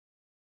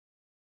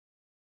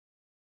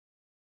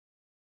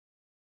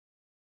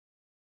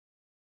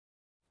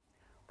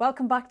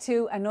Welcome back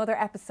to another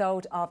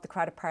episode of the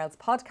Credit Pearls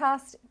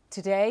podcast.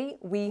 Today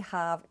we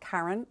have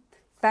Karne,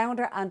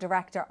 founder and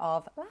director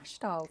of Lash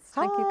Dolls.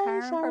 Thank you,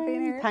 Karne, for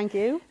being here. Thank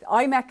you.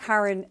 I met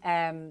Karne,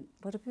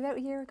 would it be about a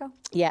year ago?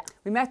 Yeah.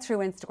 We met through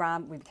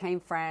Instagram, we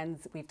became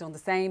friends, we've done the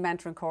same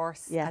mentoring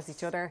course as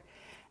each other.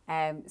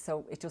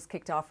 So it just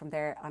kicked off from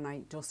there, and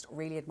I just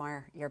really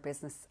admire your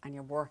business and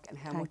your work and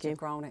how much you've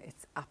grown it.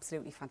 It's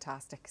absolutely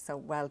fantastic. So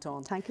well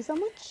done. Thank you so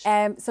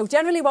much. So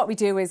generally what we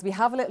do is we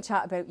have a little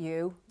chat about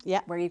you,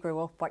 Yeah. where you grew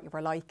up, what you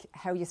were like,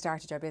 how you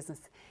started your business.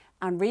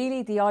 And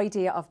really the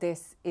idea of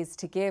this is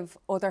to give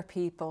other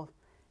people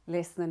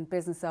listening,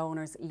 business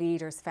owners,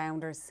 leaders,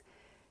 founders,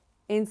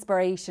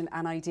 inspiration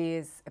and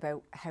ideas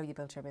about how you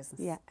built your business.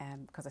 Yeah.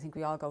 Because I think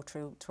we all go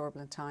through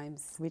turbulent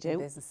times We do. in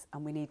business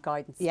and we need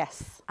guidance.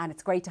 Yes. And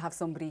it's great to have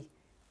somebody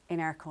in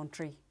our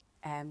country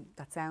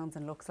that sounds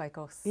and looks like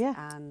us. Yeah.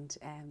 And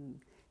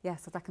yeah,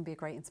 so that can be a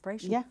great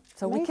inspiration. Yeah.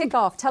 So we Amazing. kick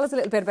off. Tell us a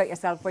little bit about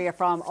yourself, where you're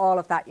from, all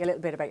of that, a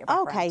little bit about your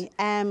background.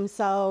 Okay.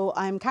 So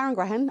I'm Karne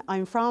Graham.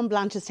 I'm from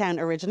Blanchardstown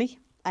originally.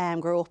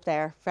 Grew up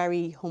there,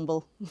 very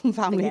humble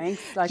family.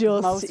 Beginnings, like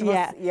most of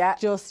us. Yeah.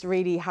 Just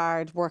really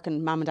hard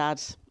working mum and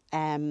dad.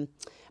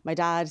 My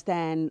dad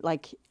then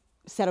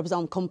set up his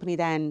own company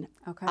then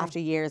after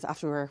years,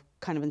 after we were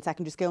kind of in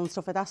secondary school and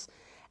stuff like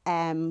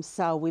that.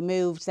 So we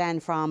moved then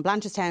from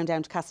Blanchardstown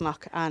down to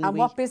Castleknock. And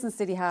what business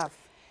did he have?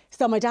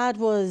 So my dad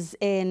was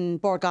in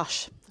Bord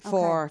Gáis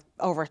for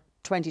over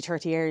 20,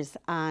 30 years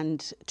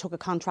and took a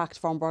contract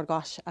from Bord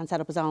Gáis and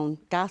set up his own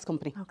gas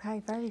company.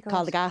 Okay, very good.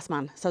 Called The Gas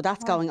Man. So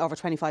that's going over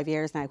 25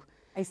 years now.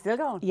 Are you still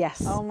going?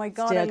 Yes. Oh my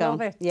God, still I love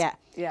going. it. Yeah.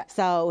 Yeah.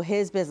 So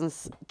his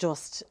business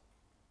just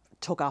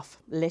took off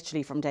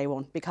literally from day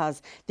one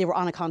because they were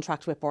on a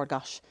contract with Bord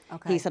Gáis.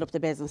 Okay. He set up the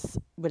business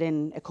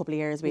within a couple of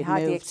years. He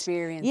had the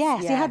experience.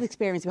 Yes, yeah. he had the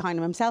experience behind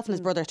him. Himself and his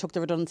brother took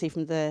the redundancy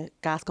from the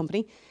gas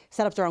company,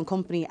 set up their own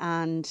company,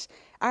 and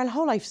our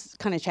whole life's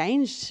kind of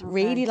changed.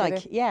 Really,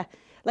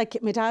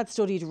 like my dad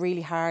studied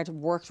really hard,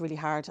 worked really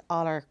hard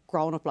all our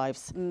grown-up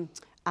lives.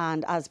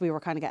 And as we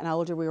were kind of getting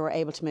older, we were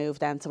able to move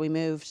then. So we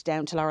moved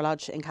down to Laura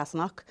Lodge in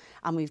Castleknock,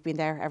 and we've been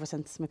there ever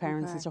since, my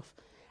parents and stuff.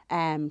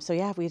 So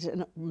yeah, we had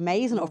an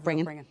amazing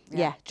upbringing.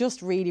 Yeah,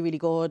 just really, really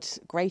good,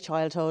 great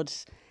childhood.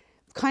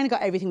 Kind of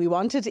got everything we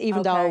wanted,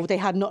 even though they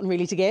had nothing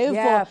really to give.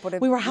 Yeah, but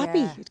we were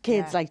happy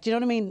kids. Yeah. Like, do you know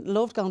what I mean?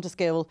 Loved going to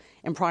school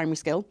in primary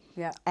school.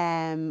 Yeah.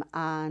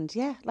 And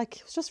yeah,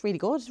 it was just really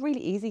good. It's really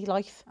easy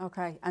life.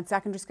 Okay. And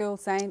secondary school,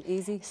 same,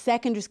 easy?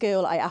 Secondary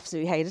school, I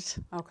absolutely hated.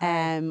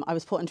 Okay. I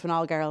was put into an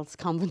all-girls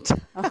convent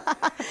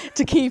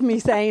to keep me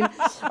sane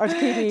or to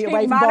keep me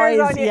away from manners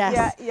boys. on you.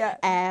 Yes.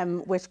 Yeah.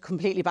 Which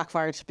completely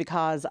backfired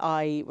because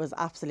I was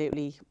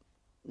absolutely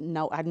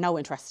I had no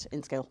interest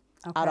in school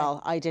at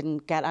all. I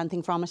didn't get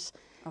anything from it.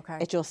 Okay.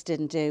 It just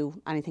didn't do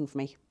anything for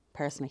me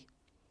personally.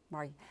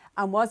 Right.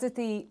 And was it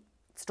the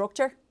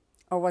structure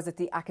or was it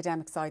the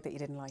academic side that you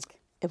didn't like?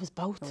 It was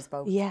both. It was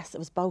both. Yes, it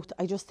was both.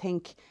 I just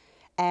think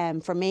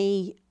for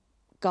me,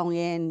 going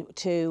in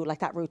to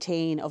that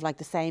routine of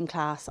the same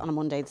class on a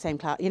Monday, the same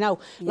class,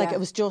 it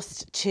was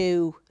just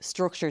too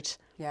structured.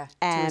 Yeah,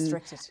 too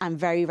restricted. And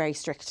very, very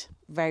strict.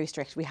 Very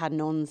strict. We had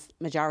nuns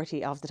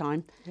majority of the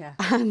time. Yeah.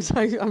 And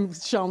I'm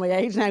showing my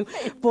age now.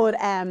 But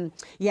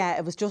yeah,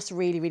 it was just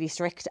really, really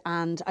strict.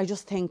 And I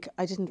just think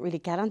I didn't really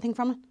get anything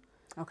from it.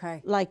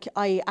 Okay.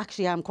 I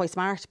actually am quite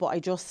smart, but I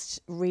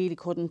just really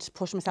couldn't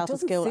push myself in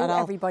school at at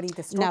all. Everybody,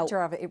 the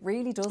structure of it, it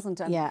really doesn't.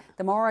 And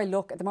the more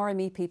I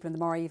meet people and the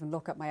more I even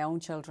look at my own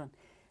children,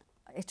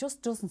 it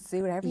just doesn't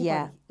suit everybody.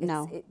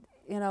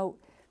 Yeah,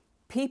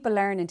 people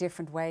learn in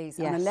different ways.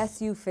 Yes. And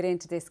unless you fit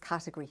into this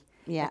category,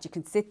 that you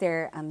can sit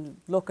there and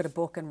look at a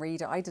book and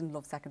read it. I didn't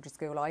love secondary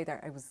school either.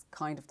 I was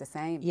kind of the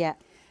same. Yeah.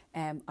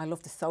 I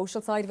loved the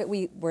social side of it.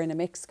 We were in a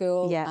mixed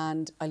school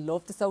and I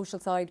loved the social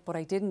side, but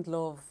I didn't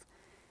love,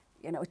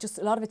 a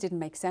lot of it didn't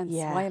make sense.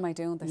 Yeah. Why am I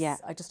doing this? Yeah.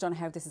 I just don't know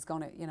how this is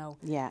going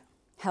to,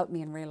 help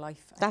me in real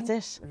life. That's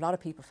it. A lot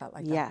of people felt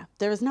like that. Yeah.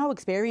 There was no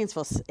experience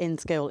for us in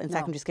school, in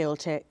secondary school,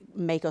 to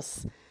make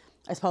us,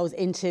 I suppose,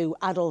 into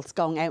adults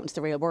going out into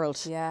the real world.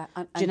 Yeah.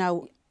 Do you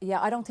know? Yeah,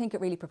 I don't think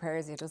it really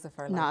prepares you, does it,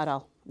 for life? Not at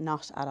all.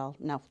 Not at all.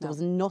 No. There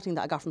was nothing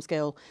that I got from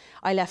school.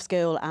 I left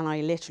school and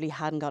I literally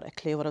hadn't got a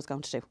clue what I was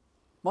going to do.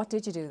 What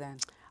did you do then?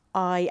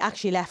 I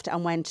actually left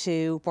and went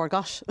to Bord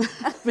Gáis,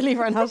 believe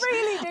it or not.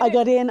 Really? I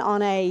got in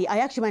on I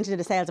actually went to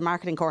the sales and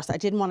marketing course. I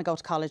didn't want to go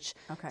to college.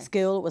 Okay.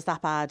 School was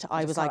that bad.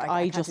 I was like,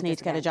 I just need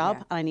to get a job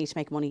and I need to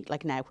make money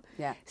now.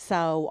 Yeah.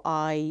 So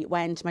I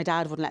went, my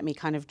dad wouldn't let me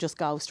kind of just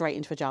go straight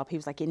into a job. He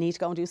was like, you need to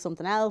go and do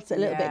something else, a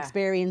little bit of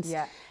experience.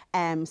 Yeah.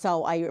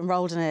 So I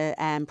enrolled in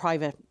a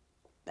private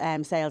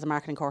sales and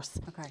marketing course.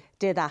 Okay.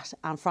 Did that,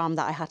 and from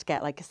that I had to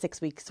get a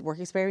 6 weeks work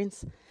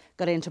experience.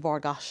 Got into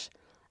Bord Gáis.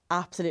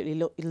 Absolutely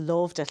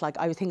loved it.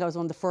 I think I was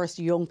one of the first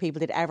young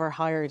people they'd ever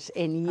hired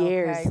in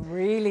years. Okay,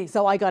 really?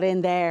 So I got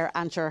in there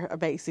and I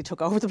basically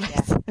took over the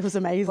place. Yeah. It was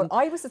amazing. But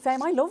I was the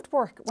same. I loved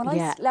work. When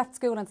I left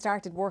school and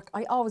started work,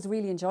 I always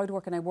really enjoyed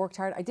work and I worked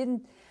hard.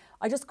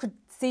 I just could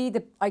see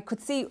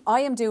I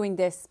am doing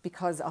this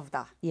because of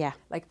that. Yeah.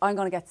 Like, I'm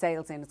going to get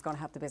sales in, it's going to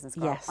help the business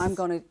grow. Yes. I'm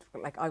going to,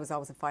 like, I was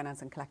always in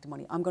finance and collecting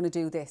money. I'm going to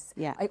do this.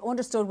 Yeah. I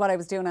understood what I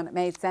was doing and it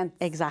made sense.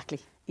 Exactly.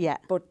 Yeah.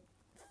 But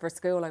for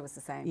school, I was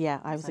the same. Yeah,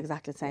 I was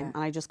exactly the same.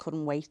 And I just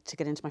couldn't wait to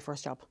get into my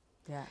first job.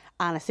 Yeah.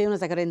 And as soon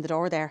as I got in the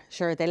door there,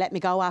 sure, they let me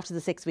go after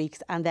the 6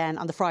 weeks, and then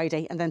on the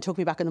Friday, and then took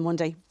me back on the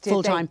Monday,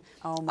 full time.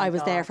 Oh my I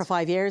was there God. for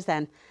 5 years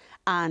then.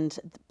 And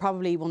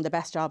probably one of the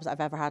best jobs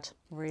I've ever had.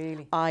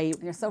 Really?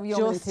 You're so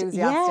young and enthusiastic.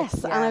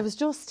 Yes, and I was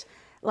just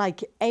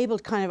like able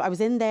to I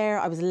was in there,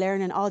 I was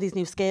learning all these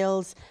new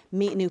skills,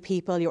 meeting new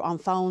people, you're on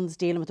phones,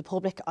 dealing with the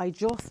public. I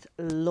just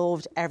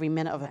loved every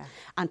minute of it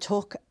and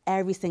took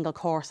every single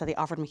course that they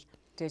offered me.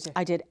 Did you?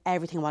 I did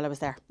everything while I was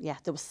there. Yeah,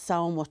 there was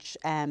so much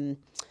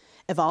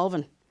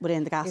evolving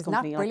within the gas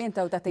company. Isn't that brilliant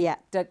though that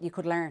that you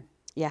could learn?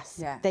 Yes.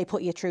 Yeah. They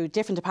put you through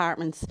different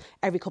departments.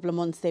 Every couple of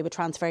months they would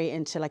transfer you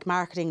into like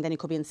marketing, then you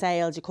could be in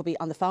sales, you could be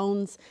on the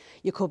phones,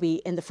 you could be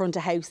in the front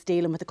of house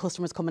dealing with the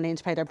customers coming in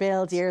to pay their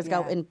bills years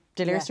ago in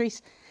Delir Street.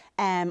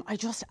 I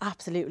just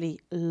absolutely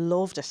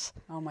loved it.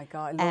 Oh my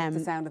God, I love the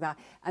sound of that.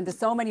 And there's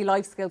so many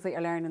life skills that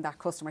you're learning, that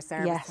customer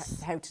service,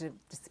 Yes. how to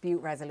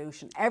dispute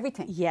resolution,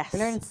 everything. Yes.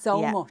 You're learning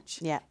so much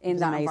in that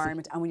amazing.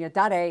 environment. And when you're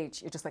that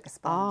age, you're just like a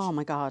sponge. Oh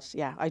my God,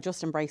 yeah. I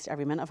just embraced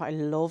every minute of it. I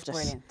loved it.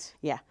 Brilliant.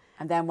 Yeah.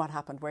 And then what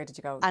happened? Where did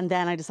you go? And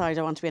then I decided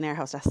I want to be an air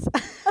hostess.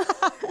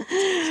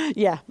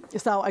 Yeah.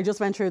 So I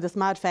just went through this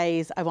mad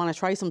phase. I want to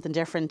try something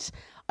different.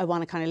 I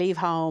want to kind of leave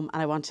home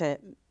and I want to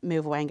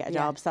move away and get a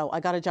job. So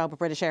I got a job with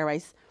British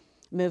Airways,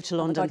 moved to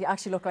London. Oh my God, you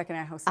actually look like an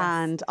air hostess.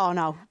 And, oh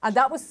no. And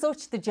that was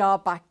such the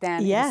job back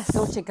then. Yes. It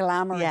was such a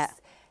glamorous,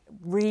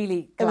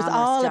 really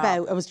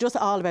glamorous It was just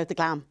all about the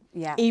glam.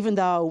 Yeah. Even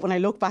though when I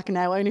look back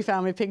now, I only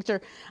found my picture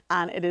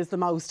and it is the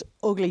most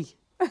ugly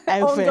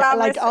outfit.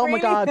 Like, oh my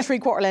God,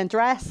 3/4 length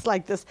dress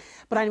like this.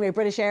 But anyway,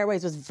 British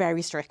Airways was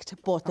very strict,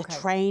 but the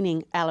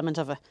training element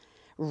of it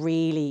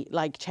really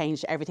like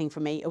changed everything for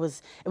me. It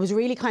was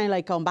really kind of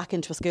like going back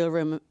into a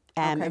schoolroom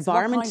environment. So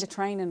what kind of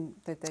training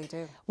did they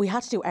do? We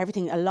had to do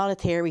everything, a lot of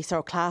theory,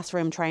 so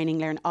classroom training,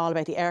 learn all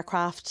about the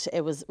aircraft.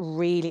 It was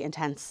really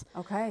intense.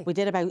 Okay. We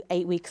did about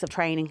 8 weeks of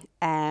training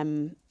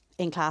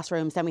in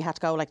classrooms. Then we had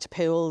to go like to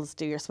pools,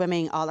 do your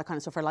swimming, all that kind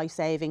of stuff for life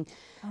saving.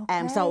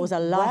 So it was a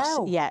lot.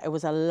 Wow. Yeah, it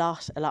was a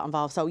lot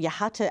involved. So you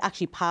had to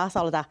actually pass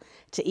all of that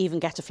to even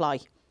get to fly.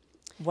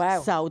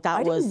 Wow. So that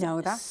I was didn't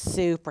know that.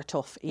 super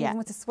tough. Yeah. Even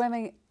with the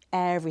swimming.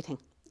 Everything.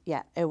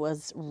 Yeah, it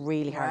was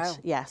really hard. Wow.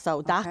 Yeah,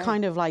 so that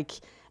kind of like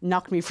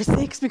knocked me for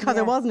 6 because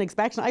I wasn't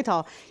expecting. I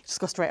thought you just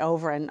go straight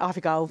over and off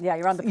you go. Yeah,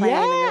 you're on the plane.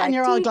 Yeah, and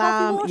you're all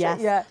glam.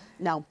 Yes. Yeah.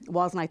 No, it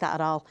wasn't like that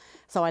at all.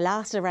 So I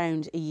lasted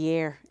around a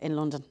year in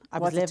London. I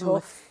was living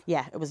tough?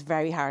 Yeah, it was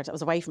very hard. I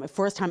was away from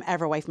first time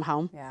ever away from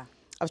home. Yeah.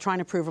 I was trying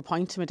to prove a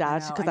point to my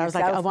dad because I was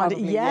like, yourself I wanted,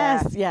 probably,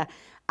 yeah.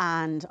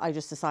 And I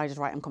just decided,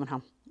 right, I'm coming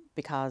home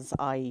because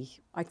I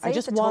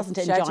just it's a wasn't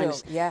tough enjoying it.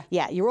 schedule, yeah.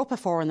 Yeah, you were up at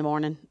 4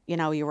 a.m. You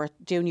know, you were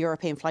doing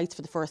European flights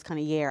for the first kind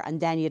of year, and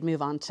then you'd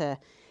move on to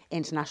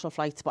international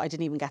flights. But I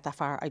didn't even get that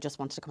far. I just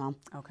wanted to come home.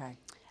 Okay.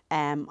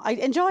 I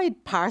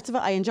enjoyed parts of it.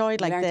 I enjoyed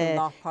like learned a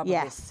lot, probably.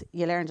 Yes,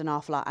 you learned an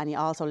awful lot, and you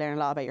also learn a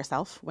lot about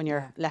yourself when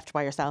you're left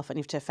by yourself and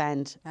you have to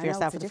fend for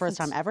yourself for the first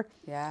time ever.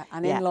 Yeah,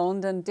 and in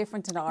London,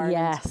 different in Ireland.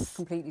 Yes,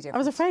 completely different. I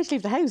was afraid to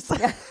leave the house.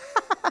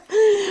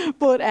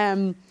 But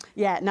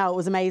yeah, no, it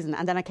was amazing.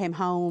 And then I came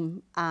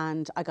home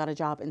and I got a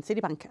job in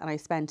Citibank, and I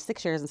spent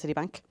 6 years in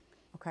Citibank.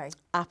 Okay.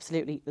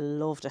 Absolutely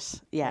loved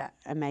it. Yeah,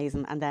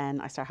 amazing. And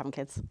then I started having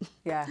kids.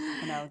 Yeah,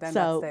 I know. Then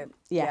So that's it.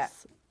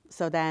 yes.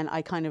 So then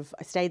I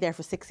stayed there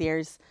for 6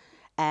 years,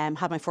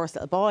 had my first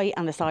little boy,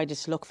 and decided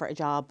to look for a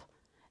job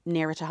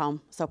nearer to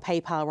home. So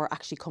PayPal were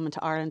actually coming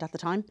to Ireland at the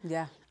time.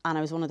 Yeah. And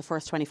I was one of the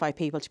first 25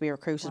 people to be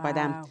recruited by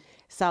them. Wow.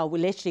 So we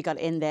literally got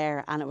in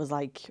there, and it was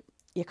like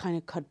you kind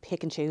of could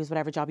pick and choose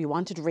whatever job you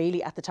wanted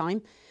really at the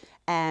time.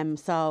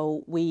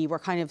 So we were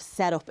kind of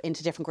set up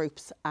into different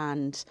groups,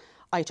 and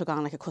I took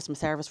on like a customer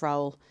service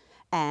role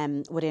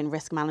within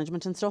risk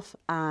management and stuff,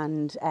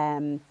 and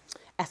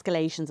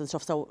escalations and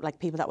stuff. So like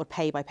people that would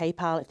pay by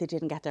PayPal if they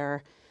didn't get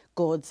their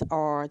goods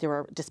or they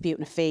were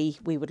disputing a fee,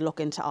 we would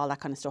look into all that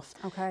kind of stuff.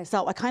 Okay.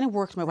 So I kind of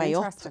worked my way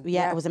up. Interesting.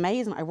 Yeah, Yeah. it was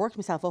amazing. I worked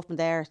myself up in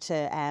there to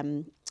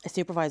a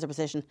supervisor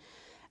position,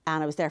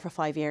 and I was there for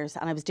 5 years,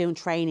 and I was doing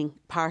training,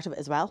 part of it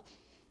as well.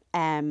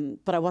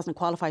 But I wasn't a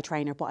qualified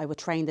trainer, but I would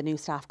train the new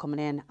staff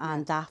coming in,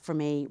 and that for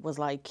me was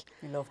like,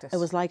 You loved it. it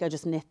was like I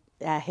just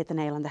hit the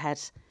nail on the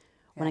head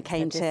when it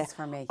came so to, this is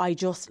for me. I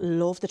just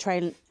loved the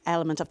training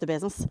element of the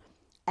business.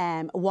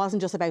 It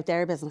wasn't just about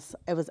their business,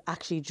 it was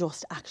actually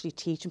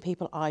teaching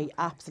people. I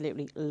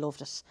absolutely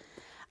loved it.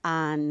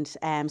 And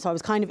so I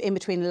was kind of in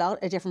between a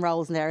lot of different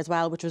roles in there as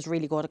well, which was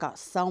really good. I got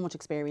so much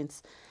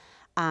experience.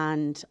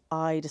 And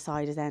I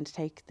decided then to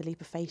take the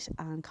leap of faith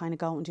and kind of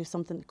go and do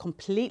something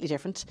completely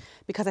different,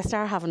 because I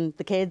started having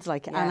the kids,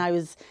 like, and I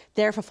was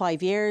there for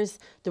 5 years.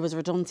 There was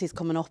redundancies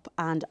coming up,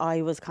 and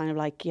I was kind of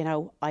like, you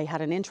know, I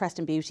had an interest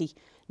in beauty.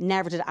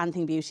 Never did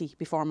anything beauty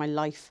before in my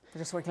life. You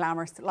just were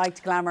glamorous,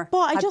 liked glamour.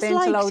 But I just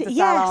liked, loads of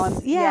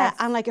salons. Yeah.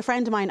 And like a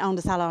friend of mine owned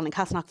a salon in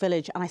Castleknock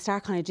Village, and I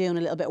started kind of doing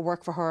a little bit of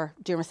work for her,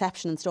 doing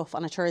reception and stuff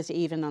on a Thursday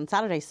evening on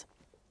Saturdays.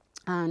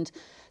 And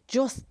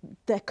just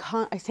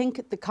I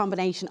think the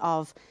combination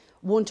of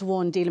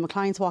one-to-one dealing with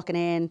clients walking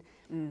in,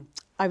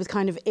 I was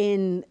kind of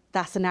in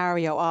that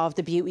scenario of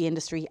the beauty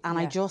industry, and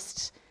I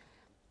just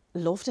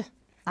loved it.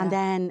 And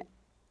then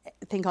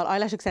a thing called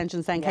eyelash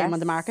extensions then came on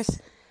the market,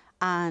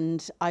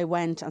 and I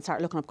went and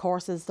started looking up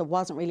courses. There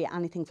wasn't really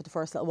anything for the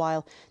first little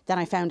while. Then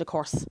I found a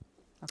course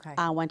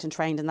and went and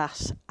trained in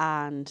that,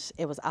 and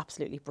it was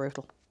absolutely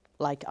brutal.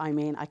 Like, I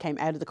mean, I came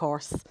out of the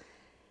course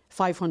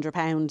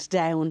 £500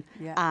 down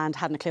and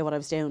hadn't a clue what I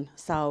was doing.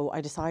 So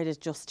I decided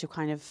just to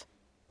kind of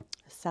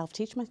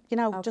self-teach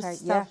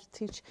just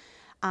self-teach.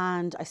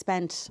 And I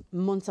spent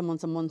months and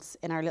months and months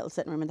in our little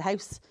sitting room in the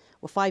house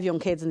with 5 young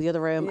kids in the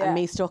other room and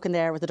me stuck in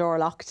there with the door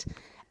locked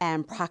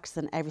and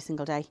practicing every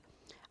single day.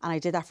 And I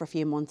did that for a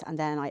few months, and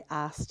then I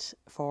asked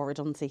for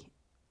redundancy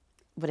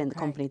within the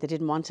company. They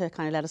didn't want to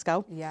kind of let us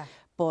go.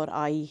 But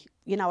I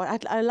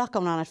had a lot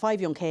going on. I had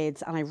 5 young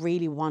kids, and I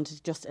really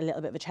wanted just a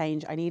little bit of a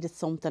change. I needed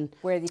something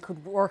where you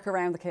could work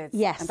around the kids.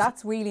 Yes. And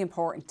that's really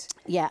important.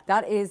 Yeah.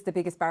 That is the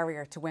biggest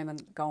barrier to women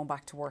going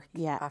back to work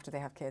after they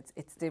have kids.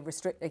 It's the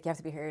like, you have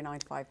to be here 9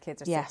 to 5.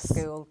 Kids are sick,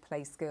 school,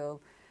 play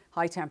school,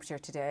 high temperature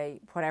today,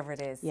 whatever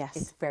it is.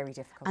 It's very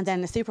difficult. And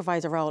then the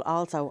supervisor role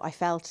also, I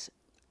felt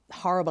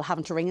horrible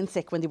having to ring in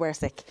sick when they were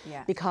sick,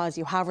 because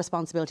you have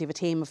responsibility of a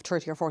team of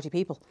 30 or 40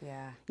 people,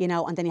 you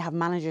know, and then you have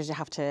managers you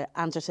have to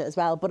answer to as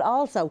well. But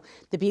also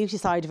the beauty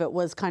side of it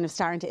was kind of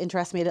starting to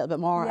interest me a little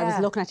bit more. I was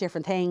looking at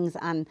different things,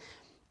 and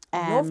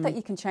I love that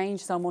you can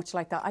change so much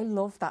like that. I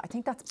love that. I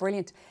think that's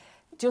brilliant.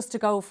 Just to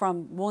go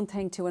from one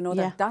thing to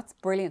another, that's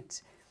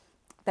brilliant.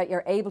 That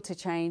you're able to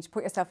change,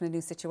 put yourself in a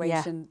new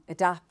situation,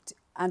 adapt,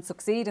 and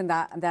succeed in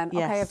that, and then,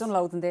 okay, I've done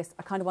loads in this,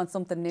 I kind of want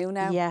something new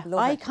now.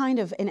 I kind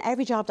of, in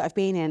every job that I've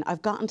been in,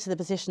 I've gotten to the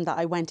position that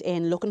I went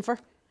in looking for.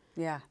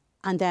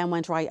 And then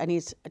went, right, I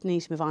need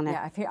to move on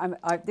now.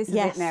 This is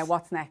it now,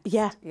 what's next?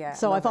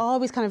 So I've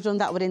always kind of done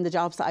that within the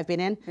jobs that I've been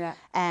in.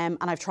 And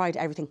I've tried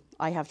everything.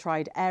 I have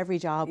tried every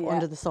job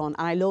under the sun,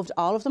 and I loved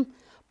all of them.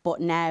 But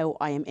now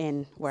I am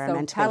in where I'm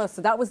meant to be. So tell us,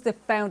 so that was the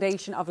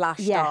foundation of Lash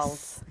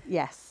Dolls.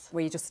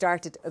 Where you just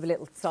started a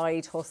little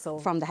side hustle.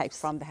 From the house.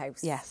 From the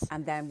house. Yes.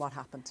 And then what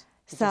happened?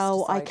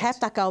 So I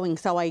kept that going.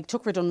 So I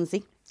took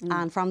redundancy.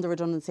 And from the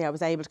redundancy, I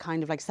was able to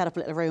kind of like set up a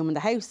little room in the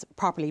house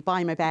properly,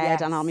 buy my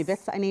bed and all my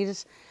bits that I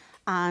needed.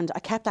 And I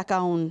kept that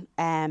going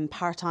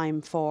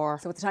part-time for...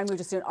 So at the time we were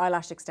just doing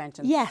eyelash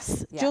extensions?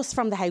 Yes, just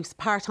from the house,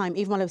 part-time,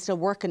 even while I was still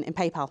working in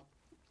PayPal.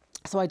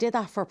 So I did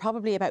that for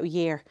probably about a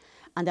year.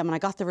 And then when I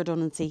got the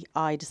redundancy,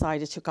 I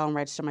decided to go and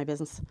register my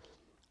business.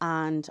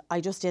 And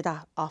I just did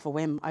that off a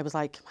whim. I was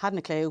like, hadn't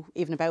a clue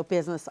even about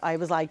business. I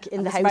was like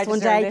in the house one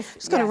day,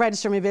 just going to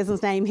register my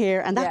business name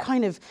here. And that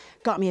kind of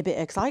got me a bit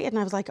excited. And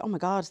I was like, oh my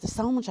God, there's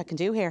so much I can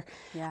do here.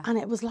 And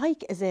it was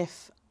like as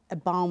if a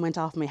bomb went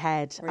off my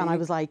head. And I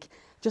was like,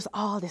 just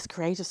all this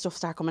creative stuff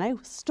started coming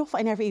out. Stuff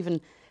I never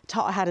even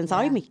thought I had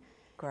inside me.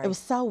 It was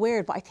so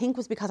weird, but I think it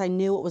was because I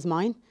knew it was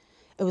mine.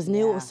 It was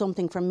it was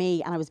something for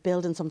me, and I was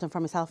building something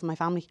for myself and my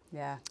family.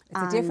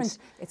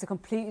 It's a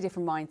completely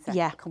different mindset.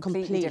 Yeah,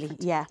 completely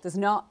different. Yeah. There's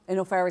not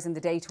enough hours in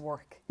the day to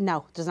work.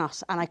 No, there's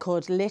not. And I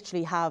could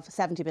literally have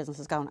 70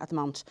 businesses going at the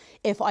moment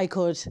if I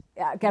could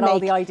get all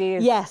the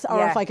ideas. Yes,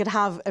 or if I could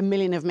have a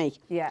million of me.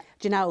 Do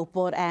you know?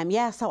 But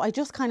so I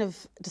just kind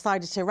of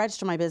decided to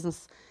register my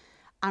business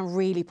and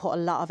really put a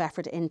lot of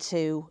effort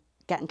into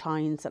getting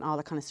clients and all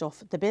that kind of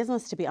stuff. The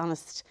business, to be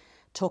honest,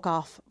 took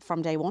off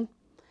from day one.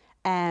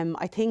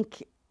 I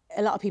think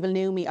a lot of people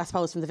knew me, I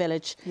suppose, from the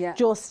village,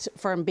 just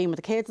from being with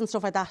the kids and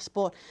stuff like that.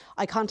 But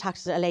I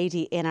contacted a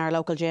lady in our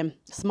local gym,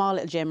 small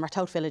little gym. Our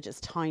Tout village is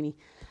tiny,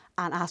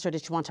 and asked her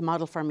did she want to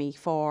model for me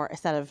for a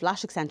set of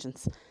lash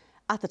extensions.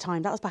 At the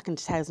time, that was back in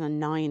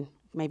 2009,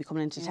 maybe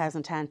coming into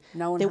 2010.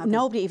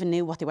 Nobody even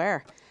knew what they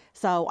were.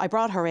 So I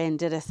brought her in,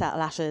 did a set of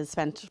lashes,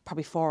 spent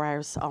probably 4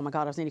 hours. Oh my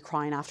God, I was nearly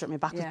crying after it. My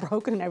back was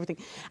broken and everything.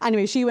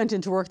 Anyway, she went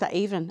into work that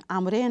evening,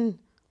 and within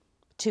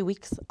 2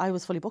 weeks, I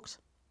was fully booked.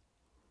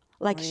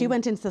 Like, she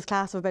went into this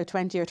class of about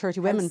 20 or 30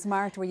 women. How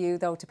smart were you,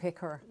 though, to pick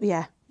her?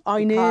 Yeah,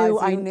 I knew.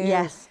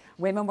 Yes.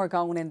 Women were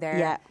going in there.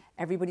 Yeah.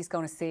 Everybody's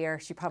going to see her.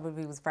 She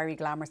probably was very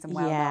glamorous and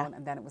well-known.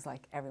 And then it was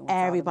like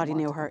everybody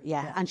knew her,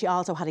 And she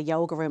also had a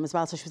yoga room as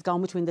well. So she was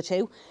going between the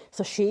two.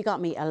 So she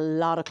got me a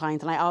lot of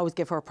clients. And I always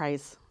give her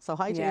praise. So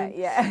hi, June.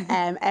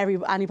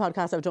 Any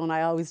podcast I've done,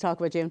 I always talk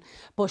about June.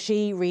 But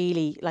she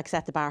really, like,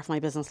 set the bar for my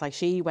business. Like,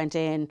 she went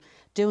in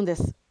doing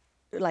this,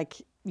 like,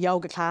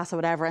 yoga class or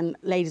whatever, and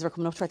ladies were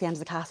coming up to her at the end of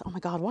the class, oh my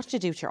God, what did you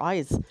do to your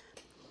eyes?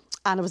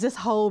 And it was this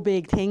whole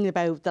big thing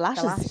about the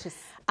lashes.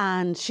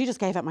 And she just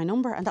gave out my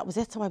number, and that was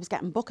it. So I was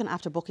getting booking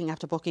after booking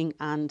after booking,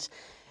 and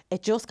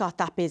it just got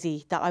that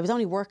busy that I was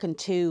only working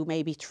 2,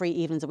 maybe 3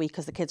 evenings a week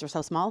because the kids were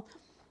so small.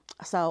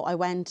 So I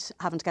went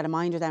having to get a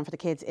minder then for the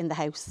kids in the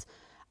house,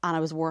 and I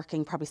was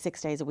working probably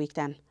 6 days a week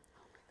then.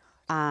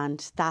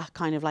 And that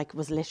kind of like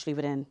was literally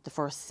within the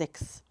first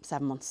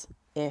 6-7 months.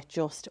 It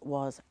just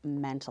was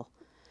mental.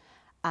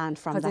 And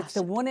from that... Because it's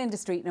the one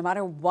industry, no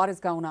matter what is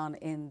going on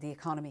in the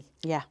economy,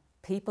 yeah,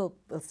 people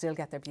will still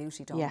get their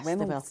beauty done. Yes, Women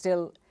they will will.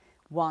 still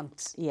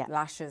want Yeah.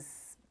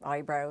 lashes,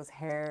 eyebrows,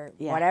 hair,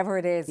 Yeah. whatever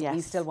it is, we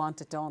Yes. still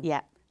want it done.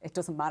 Yeah. It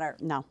doesn't matter.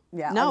 No.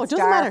 Yeah, No, I'd it doesn't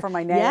starve matter. for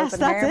my nails Yes,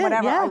 and that's hair, it.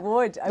 whatever. Yeah. I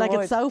would.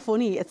 It's so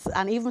funny.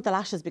 And even with the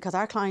lashes, because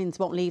our clients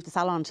won't leave the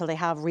salon until they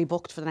have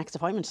rebooked for the next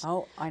appointment.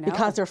 Oh, I know.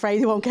 Because they're afraid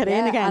they won't get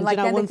in again. And like you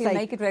know, then they once feel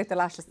naked without the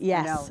lashes.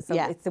 Yes, I know. So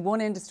yeah. it's the one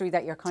industry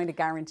that you're kind of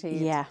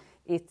guaranteed. Yeah.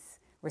 It's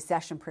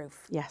recession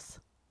proof. Yes,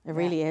 it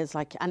really is.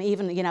 Like, and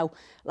even, you know,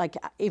 like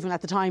even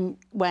at the time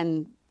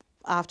when,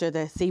 after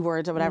the C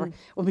word or whatever,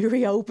 when we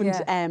reopened,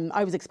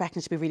 I was expecting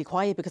it to be really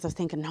quiet because I was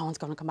thinking no one's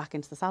going to come back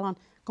into the salon.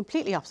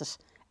 Completely opposite.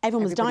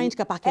 Everyone was dying to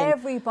get back in.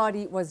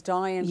 Everybody was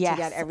dying to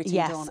get everything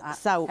done.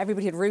 So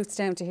everybody had roots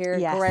down to here,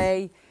 Yes.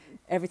 grey,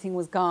 everything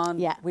was gone.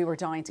 Yeah. We were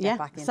dying to get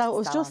back into So the it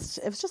was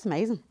salons. just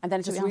amazing. And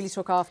then it to be just really honest.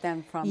 took off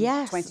then from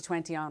Yes.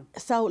 2020 on.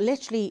 So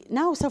literally,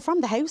 no, so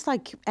from the house,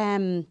 like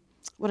when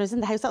I was in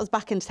the house, that was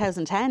back in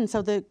 2010.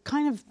 So the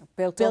kind of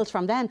built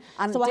from then.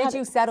 And so did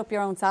you set up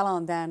your own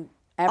salon then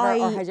ever,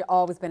 or had you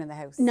always been in the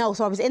house? No,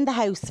 so I was in the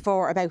house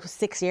for about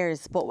 6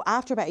 years, but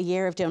after about a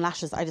year of doing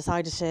lashes, I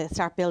decided to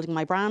start building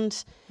my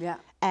brand. Yeah.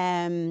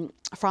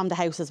 From the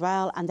house as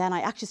well, and then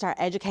I actually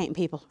started educating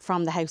people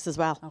from the house as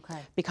well. Okay.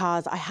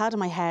 Because I had in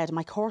my head,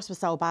 my course was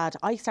so bad,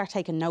 I started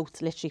taking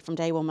notes literally from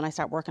day one when I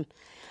started working,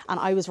 and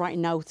I was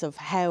writing notes of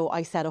how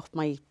I set up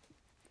my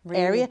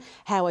area,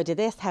 how I did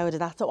this, how I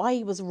did that. So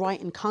I was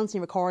writing,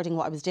 constantly recording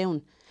what I was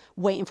doing,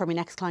 waiting for my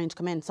next client to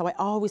come in. So I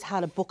always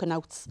had a book of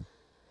notes.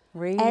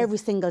 Really? Every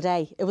single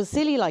day. It was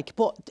silly, like,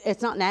 but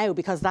it's not now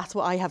because that's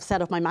what I have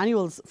set up my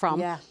manuals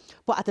from. Yeah.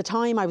 But at the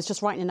time, I was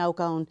just writing a note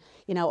going,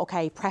 you know,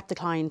 okay, prep the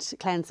client,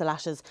 cleanse the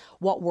lashes,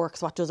 what works,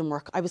 what doesn't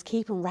work. I was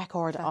keeping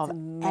record of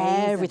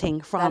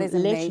everything from that is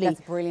literally... That's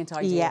a brilliant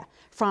idea. Yeah,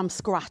 from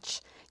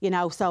scratch, you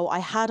know. So I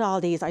had all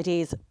these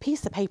ideas,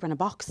 piece of paper in a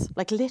box.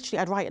 Like literally,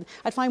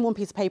 I'd find one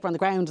piece of paper on the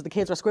ground the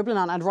kids were scribbling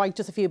on, I'd write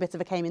just a few bits if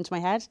it came into my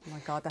head. Oh my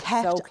God, that's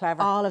Kept so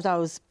clever. all of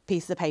those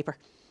pieces of paper.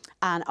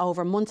 And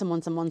over months and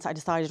months and months, I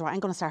decided, right, I'm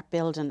going to start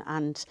building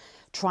and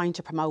trying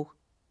to promote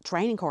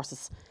training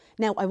courses.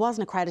 Now, I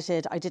wasn't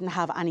accredited. I didn't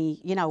have any,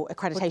 you know,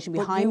 accreditation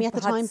behind me at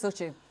the time.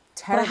 Such a But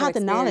I terrible had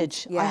the knowledge.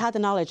 experience. Yeah. I had the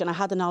knowledge, and I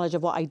had the knowledge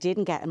of what I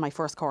didn't get in my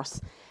first course.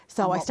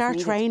 So And I what started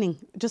needed. training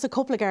just a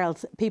couple of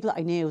girls, people that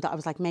I knew that I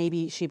was like,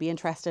 maybe she'd be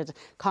interested.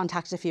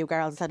 Contacted a few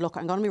girls and said, look,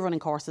 I'm going to be running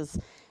courses.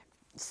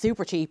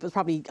 Super cheap. It was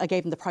probably, I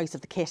gave them the price of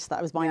the kit that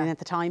I was buying at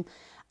the time,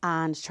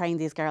 and trained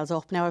these girls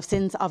up. Now I've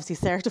since obviously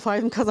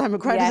certified them because I'm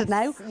accredited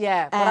now.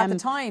 Yeah, but at the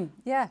time,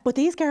 But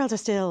these girls are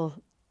still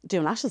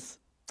doing lashes.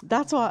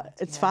 That's what,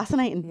 it's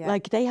fascinating. Yeah.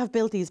 Like they have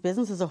built these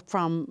businesses up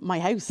from my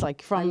house,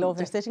 like from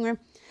their sitting room.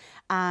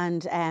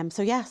 And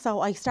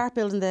so I start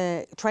building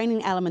the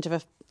training element of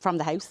it from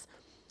the house.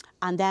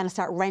 And then I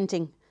start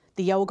renting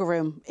the yoga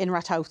room in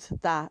Ratoath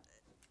that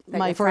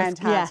my your friend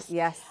had.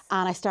 Yes.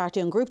 And I start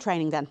doing group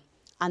training then.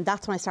 And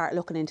that's when I started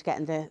looking into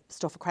getting the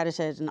stuff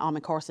accredited and all my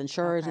course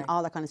insured and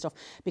all that kind of stuff,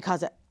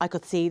 because I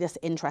could see this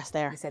interest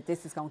there. You said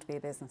this is going to be a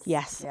business.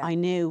 Yes, Yeah. I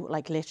knew,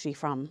 like literally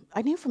from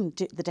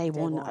the day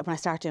one when I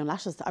started doing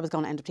lashes, I was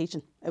going to end up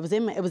teaching. It was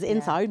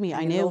inside me.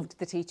 And I you knew. loved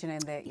the teaching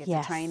and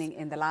the training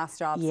in the last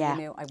job. So you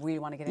knew I really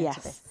want to get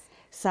into this.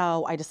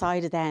 So I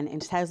decided then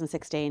in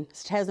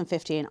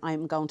 2015,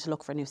 I'm going to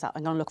look for I'm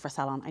going to look for a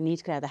salon. I need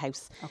to get out of the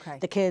house. Okay.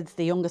 The kids,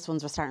 the youngest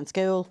ones were starting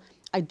school.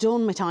 I'd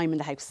done my time in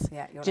the house.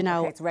 Yeah, you're Do you like,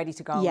 know? okay, it's ready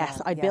to go Yes,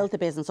 now. I built the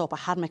business up. I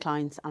had my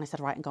clients, and I said,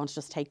 right, I'm going to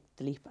just take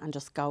the leap and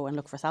just go and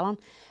look for a salon.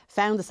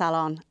 Found the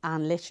salon,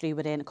 and literally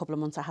within a couple of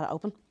months, I had it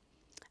open.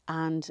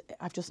 And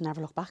I've just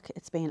never looked back.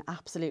 It's been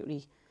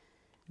absolutely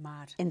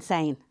mad,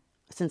 insane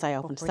since I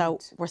opened. So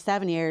we're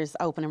 7 years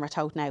open in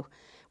Ratoath now.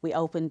 We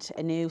opened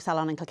a new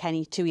salon in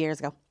Kilkenny 2 years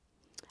ago.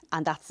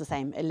 And that's the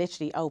same. It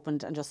literally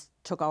opened and just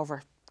took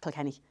over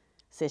Kilkenny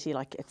city.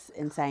 Like, it's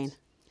insane.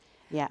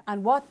 Yeah.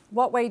 And what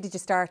way did you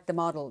start the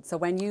model? So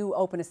when you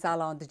opened a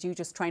salon, did you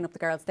just train up the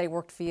girls? They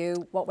worked for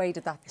you? What way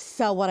did that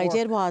So what work? I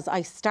did was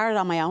I started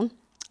on my own.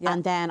 Yeah.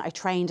 And then I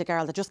trained a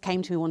girl that just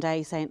came to me one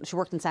day saying, she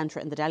worked in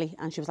Centra in the deli,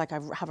 and she was like, I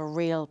have a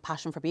real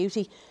passion for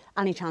beauty.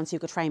 Any chance you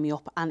could train me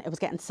up? And it was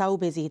getting so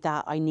busy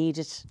that I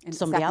needed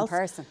somebody else.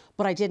 Person.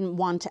 But I didn't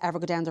want to ever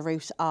go down the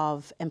route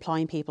of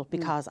employing people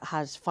because I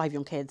had 5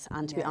 young kids.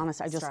 And to be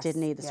honest, I just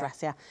didn't need the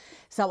stress. Yeah.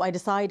 So I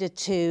decided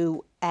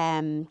to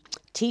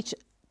teach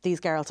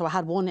these girls. So I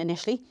had one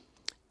initially,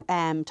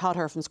 taught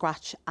her from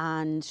scratch,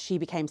 and she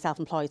became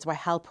self-employed. So I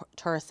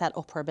helped her set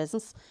up her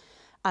business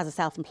as a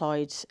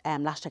self-employed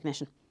lash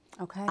technician.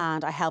 Okay.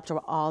 And I helped her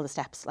with all the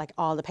steps, like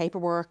all the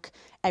paperwork,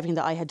 everything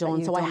that I had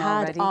done. So I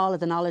had all of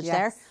the knowledge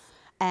there.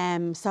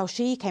 So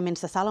she came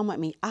into the salon with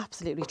me,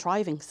 absolutely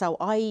thriving. So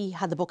I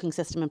had the booking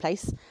system in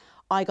place.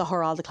 I got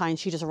her all the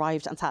clients. She just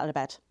arrived and sat at a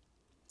bed.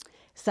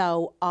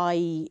 So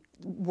I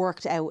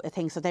worked out a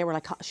thing. So they were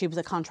like, she was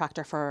a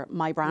contractor for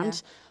my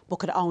brand, but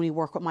could only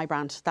work with my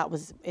brand. That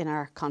was in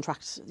our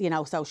contract, you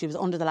know. So she was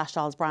under the Lash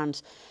Dolls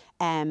brand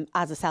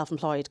as a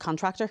self-employed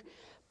contractor,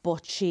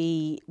 but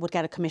she would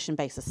get a commission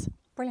basis.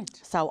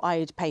 Brilliant. So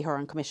I'd pay her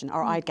on commission,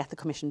 or I'd get the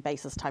commission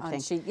basis type thing.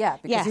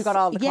 Because you got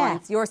all the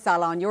clients, your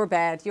salon, your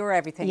bed, your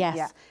everything. Yes.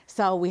 Yeah.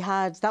 So we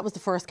had, that was the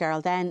first girl.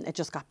 Then it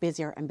just got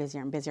busier and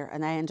busier and busier.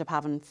 And I ended up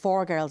having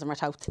 4 girls in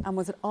Rathout. And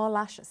was it all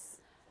lashes?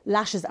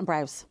 Lashes and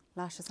brows.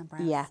 Lashes and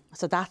brows. Yeah.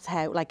 So that's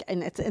how, like,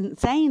 and it's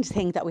insane to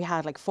think that we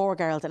had like 4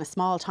 girls in a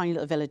small, tiny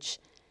little village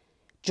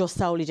just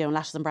solely doing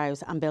lashes and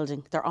brows and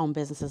building their own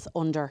businesses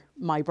under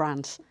my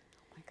brand. Oh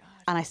my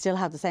God. And I still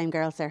have the same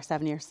girls there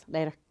 7 years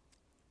later.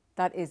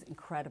 That is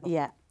incredible.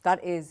 Yeah.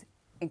 That is,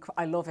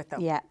 I love it though.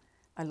 Yeah.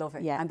 I love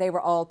it. Yeah. And they were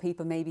all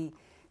people maybe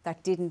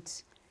that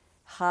didn't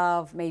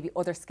have maybe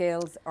other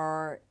skills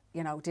or,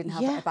 you know, didn't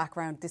have a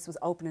background. This was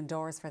opening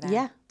doors for them.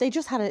 Yeah. They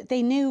just had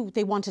they knew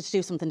they wanted to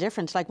do something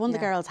different. Like one of the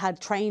girls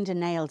had trained in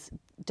nails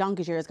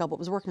donkey's years ago, but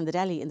was working in the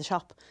deli in the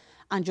shop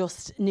and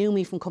just knew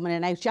me from coming in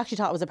and out. She actually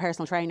thought I was a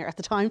personal trainer at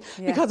the time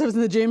because I was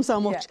in the gym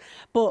so much.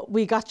 But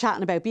we got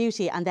chatting about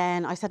beauty, and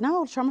then I said,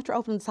 no, sure, I'm after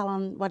opening the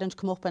salon, why don't you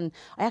come up? And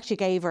I actually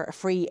gave her a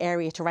free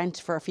area to rent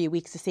for a few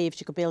weeks to see if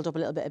she could build up a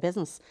little bit of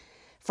business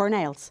for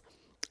nails.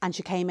 And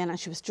she came in and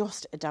she was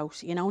just a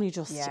dote. You know, when you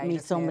just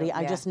meet somebody,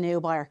 I just knew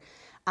by her.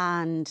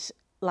 And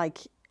like,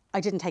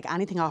 I didn't take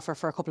anything off her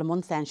for a couple of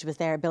months then. She was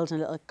there building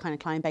a little kind of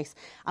client base.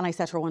 And I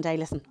said to her one day,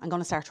 listen, I'm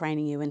going to start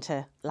training you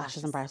into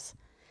lashes and brows.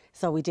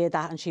 So we did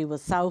that, and she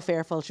was so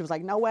fearful. She was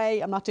like, no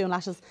way, I'm not doing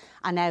lashes.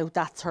 And now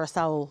that's her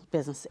sole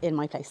business in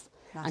my place.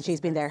 Lashes and she's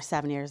been there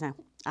 7 years now,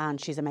 and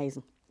she's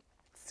amazing.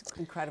 It's an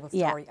incredible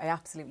story. I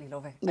absolutely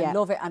love it. Yeah. I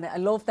love it, and I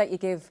love that you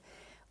give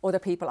other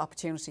people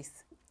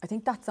opportunities. I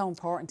think that's so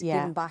important,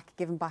 giving back,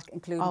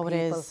 including people. It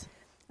is.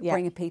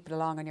 Bringing people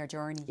along on your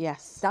journey.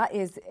 Yes. That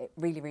is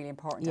really, really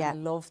important. Yeah. And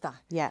I love that.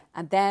 Yeah.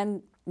 And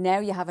then now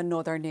you have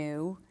another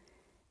new,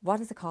 what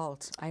is it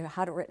called? I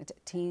had it written,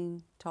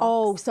 Teen Talks.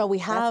 Oh, so we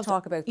have... Let's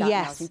talk about that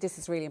now. I think this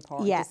is really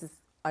important.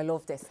 I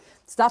love this.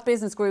 So that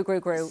business grew.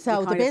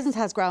 So the business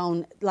has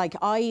grown. Like,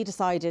 I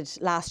decided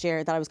last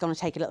year that I was going to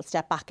take a little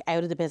step back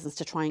out of the business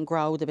to try and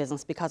grow the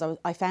business, because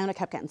I found I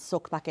kept getting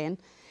sucked back in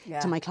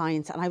to my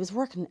clients, and I was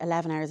working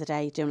 11 hours a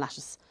day doing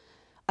lashes.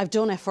 I've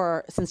done it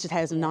since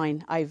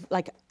 2009.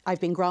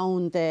 I've been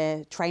growing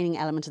the training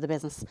element of the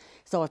business.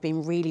 So I've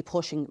been really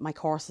pushing my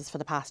courses for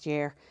the past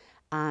year.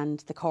 And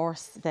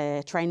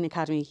the training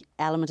academy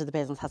element of the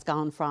business has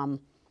gone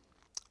from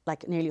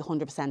like nearly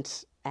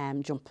 100%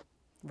 jump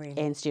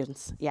in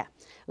students. Yeah.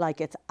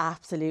 Like, it's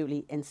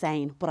absolutely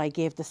insane. But I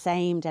give the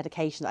same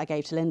dedication that I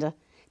gave to Linda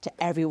to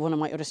every one of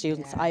my other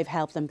students. I've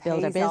helped them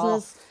build their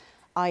business.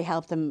 I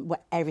help them with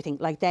everything.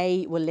 Like,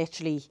 they will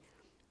literally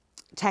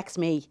text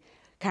me,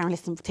 Karen,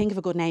 listen, think of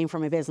a good name for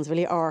my business, will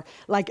you? Or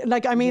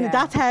I mean,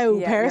 that's how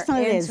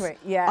personal it is.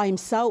 I'm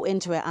so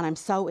into it, and I'm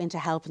so into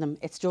helping them.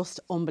 It's just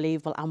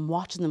unbelievable. And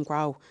watching them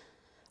grow,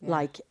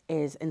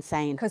 is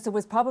insane. Because there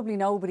was probably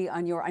nobody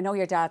on I know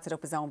your dad set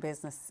up his own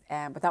business,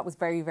 but that was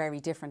very, very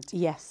different.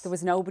 Yes. There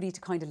was nobody to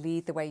kind of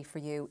lead the way for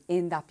you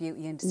in that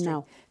beauty industry.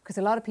 No. Because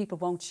a lot of people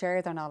won't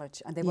share their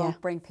knowledge, and they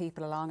won't bring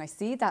people along. I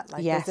see that.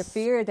 There's a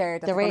fear there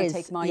that they're going to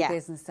take my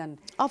business. And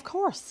of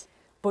course.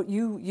 But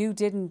you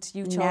didn't.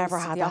 You chose Never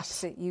had the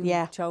opposite.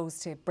 You chose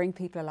to bring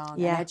people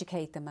along and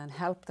educate them and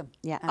help them.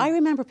 Yeah. And I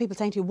remember people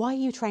saying to me, why are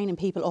you training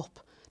people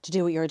up to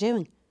do what you're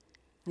doing?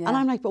 Yeah. And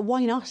I'm like, but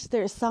why not?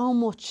 There's so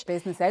much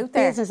business out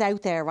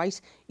there. Right?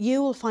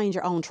 You will find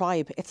your own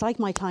tribe. It's like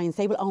my clients,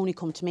 they will only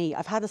come to me.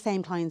 I've had the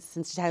same clients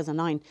since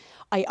 2009.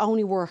 I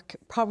only work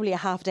probably a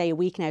half day a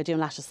week now doing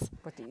lashes.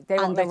 But they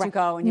won't let you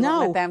go, and you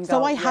won't let them go.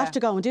 So I have to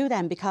go and do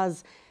them,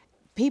 because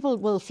people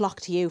will flock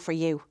to you for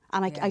you.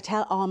 And I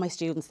tell all my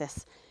students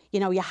this. You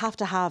know, you have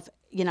to have,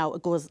 a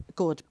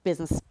good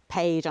business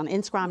page on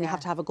Instagram. You have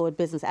to have a good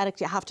business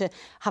ethic. You have to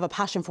have a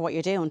passion for what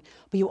you're doing.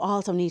 But you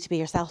also need to be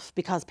yourself,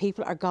 because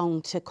people are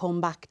going to come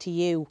back to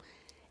you,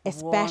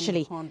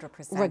 especially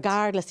 100%.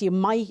 Regardless. You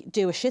might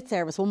do a shit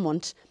service one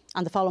month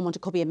and the following month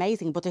it could be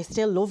amazing, but they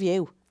still love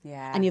you.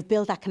 Yeah. And you've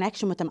built that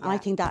connection with them. And I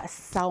think that is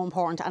so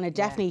important. And it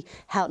definitely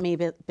helped me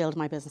build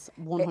my business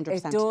 100%.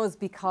 It does,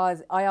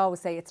 because I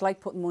always say it's like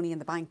putting money in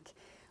the bank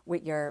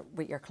with your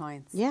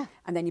clients. Yeah.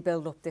 And then you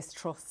build up this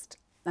trust.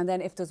 And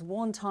then if there's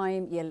one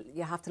time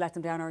you have to let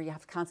them down, or you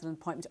have to cancel an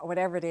appointment, or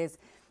whatever it is,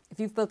 if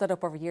you've built that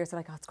up over years, they're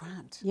like, oh, it's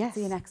grand. Yes.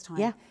 See you next time.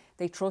 Yeah.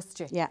 They trust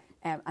you. Yeah.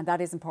 And that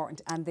is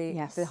important. And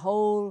the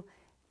whole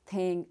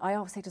thing, I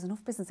always say there's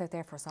enough business out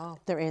there for us all.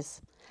 There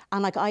is.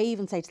 And I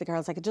even say to the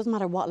girls, it doesn't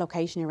matter what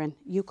location you're in,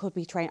 you could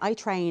be trained. I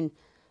train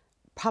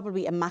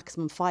probably a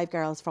maximum 5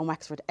 girls from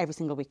Wexford every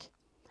single week.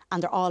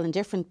 And they're all in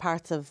different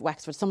parts of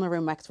Wexford. Some are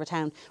in Wexford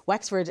town.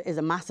 Wexford is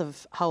a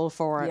massive hole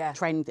for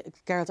training. The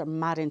girls are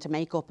mad into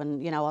makeup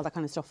and, all that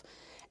kind of stuff.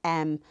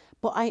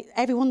 But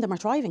every one of them are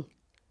thriving.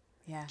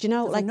 Yeah. Do you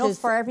know, there's like enough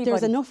for everybody.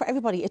 There's enough for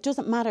everybody. It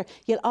doesn't matter.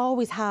 You'll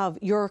always have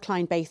your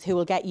client base who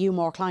will get you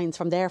more clients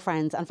from their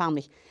friends and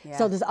family. Yeah.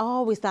 So there's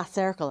always that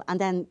circle. And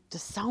then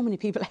there's so many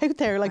people out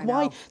there. Like, I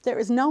why? know. There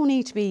is no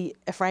need to be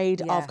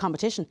afraid Yeah. of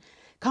competition.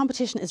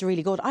 Competition is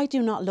really good. I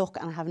do not look,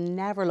 and I have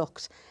never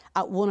looked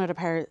at one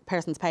other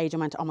person's page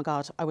and went, oh my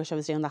God, I wish I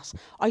was doing that.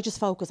 I just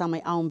focus on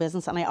my own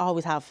business, and I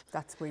always have.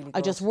 That's really good. I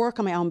just work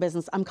on my own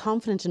business. I'm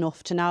confident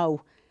enough to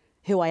know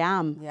who I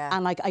am. Yeah.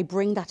 And like, I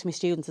bring that to my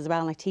students as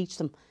well, and I teach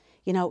them,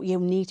 you know, you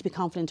need to be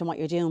confident in what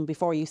you're doing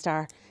before you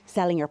start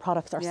selling your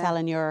products or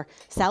selling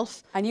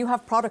yourself. And you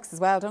have products as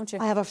well, don't you?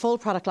 I have a full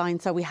product line,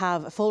 so we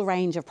have a full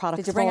range of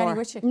products. Did you bring any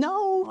with you?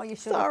 No, Oh, you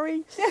should.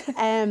 sorry.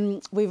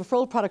 We have a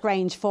full product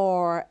range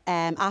for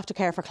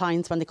aftercare for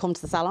clients when they come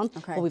to the salon.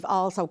 Okay. But we've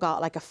also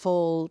got like a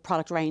full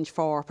product range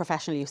for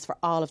professional use for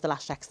all of the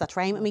lash techs that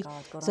train with me.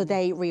 God, good So on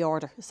they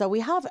reorder. So I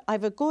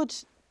have a good,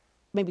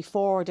 maybe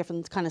 4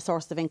 different kind of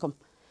sources of income.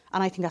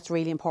 And I think that's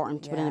really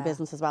important within a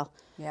business as well.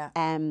 Yeah.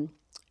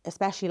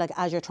 Especially like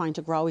as you're trying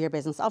to grow your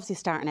business. Obviously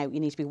starting out,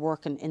 you need to be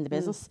working in the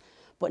business.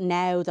 But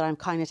now that I'm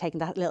kind of taking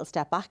that little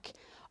step back,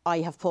 I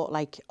have put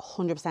like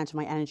 100% of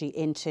my energy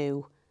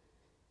into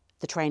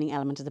the training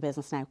element of the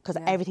business now, because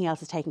everything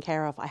else is taken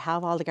care of. I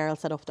have all the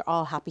girls set up, they're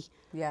all happy.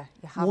 Yeah,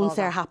 you have Once all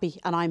they're that. happy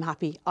and I'm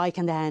happy, I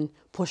can then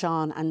push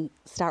on and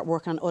start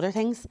working on other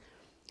things.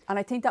 And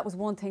I think that was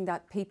one thing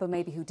that people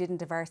maybe who didn't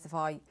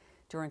diversify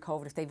during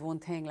COVID, if they've one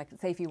thing, like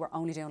say if you were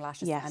only doing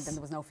lashes and then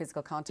there was no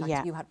physical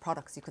contact, you had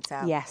products you could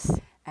sell. Yes.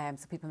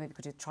 So people maybe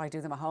could try to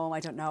do them at home, I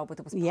don't know, but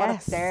there was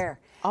products there.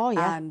 Oh,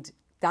 yeah. And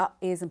that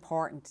is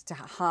important to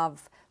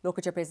look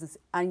at your business,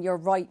 and you're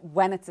right,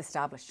 when it's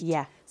established.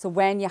 Yeah. So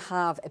when you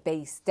have a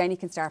base, then you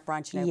can start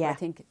branching out. Yeah. But I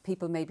think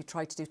people maybe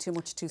try to do too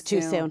much too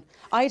soon.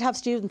 I'd have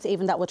students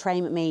even that would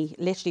train with me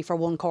literally for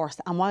one course,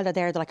 and while they're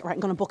there, they're like, right, I'm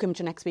going to book him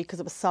to next week because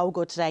it was so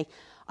good today.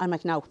 I'm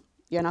like, no,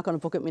 you're not going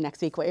to book it with me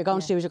next week. What you're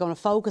going to do is you're going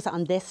to focus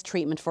on this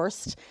treatment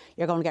first.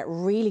 You're going to get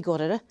really good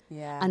at it.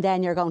 Yeah. And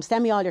then you're going to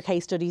send me all your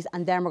case studies,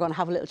 and then we're going to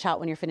have a little chat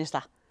when you're finished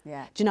that.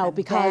 Yeah. Do you know, and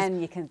because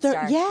then you can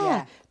start.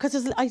 Yeah.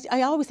 Because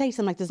I always say to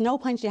them, like, there's no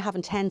point in you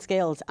having 10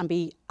 skills and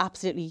be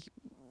absolutely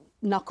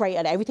not great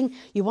at everything.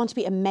 You want to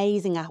be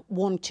amazing at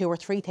 1, 2 or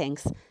 3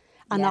 things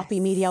and not be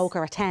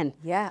mediocre at 10.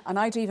 Yeah, and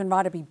I'd even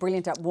rather be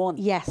brilliant at 1.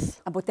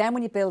 Yes. But then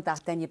when you build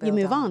that, then you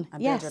move on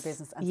and build your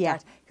business and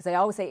start. Because I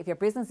always say, if your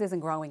business isn't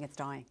growing, it's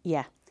dying.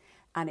 Yeah.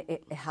 And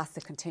it has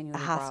to continually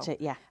grow. It has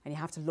to, yeah. And you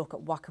have to look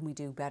at what can we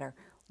do better?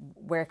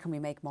 Where can we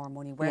make more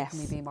money? Where can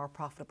we be more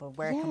profitable?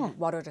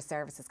 What other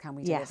services can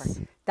we deliver?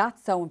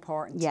 That's so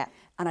important. Yeah.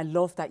 And I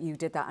love that you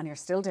did that, and you're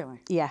still doing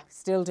it. Yeah.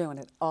 Still doing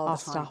it all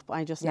the time. Stop.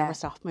 I just never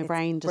stop. My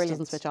brain just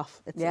doesn't switch off.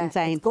 It's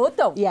insane. It's good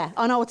though. Yeah.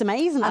 Oh no, it's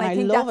amazing, and I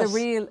think love that's it.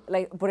 a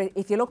real, but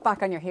if you look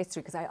back on your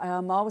history, because I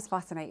am always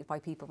fascinated by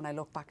people when I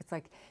look back, it's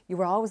like you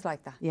were always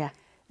like that. Yeah.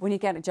 When you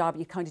get a job,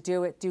 you kind of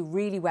do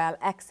really well,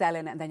 excel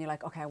in it, and then you're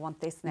like, okay, I want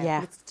this now.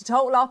 Yeah. But it's the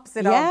total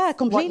opposite of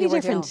completely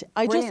what you were different.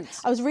 Doing.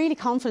 I was really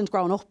confident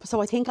growing up,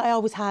 so I think I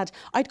always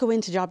I'd go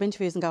into job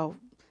interviews and go,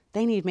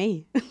 they need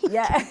me.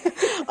 Yeah.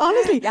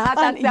 Honestly. You had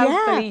that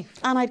self-belief.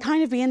 And I'd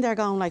kind of be in there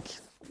going like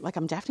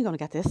I'm definitely going to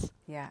get this.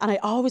 Yeah. And I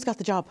always got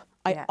the job.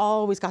 I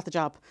always got the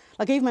job.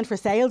 Like I even went for a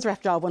sales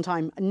rep job one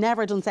time. I'd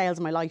never done sales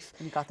in my life.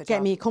 And you got the Get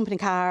job. me a company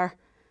car,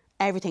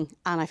 everything.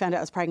 And I found out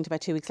I was pregnant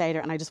about 2 weeks later,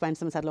 and I just went to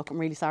them and said, look, I'm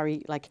really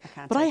sorry.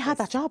 But I had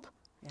that job.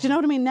 Do you know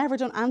what I mean? Never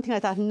done anything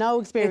like that. No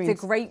experience.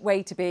 It's a great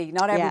way to be.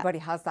 Not everybody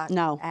has that.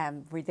 No.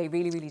 They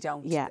really, really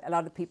don't. Yeah. A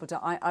lot of people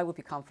don't. I would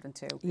be confident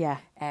too. Yeah.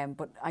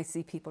 But I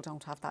see people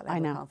don't have that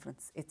level of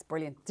confidence. It's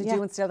brilliant. Did Yeah.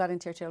 you instill that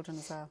into your children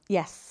as well?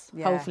 Yes.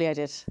 Yeah. Hopefully I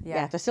did.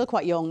 Yeah. They're still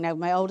quite young. Now,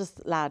 my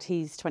oldest lad,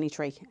 he's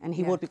 23, and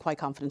he would be quite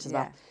confident as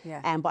well.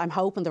 Yeah. But I'm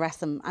hoping the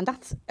rest of them, and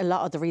that's a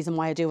lot of the reason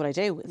why I do what I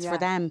do. It's for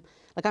them.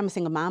 Like I'm a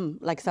single mum,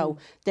 so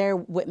they're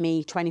with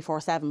me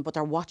 24/7, but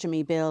they're watching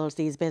me build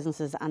these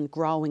businesses and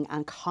growing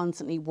and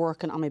constantly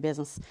working on my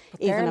business,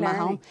 even when I'm at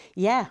home.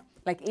 Yeah.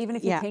 Like even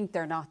if you think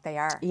they're not, they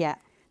are. Yeah.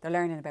 They're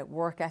learning about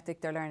work ethic.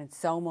 They're learning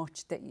so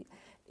much that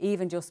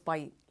even just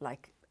by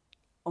like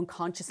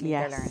unconsciously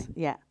they're learning.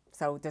 Yeah.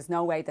 So there's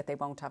no way that they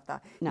won't have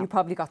that. No. You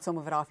probably got some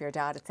of it off your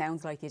dad. It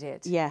sounds like you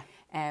did. Yeah.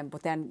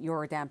 But then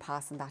you're then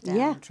passing that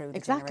down through the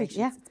generations.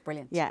 Yeah. It's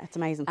brilliant. Yeah, it's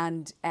amazing.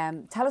 And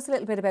tell us a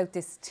little bit about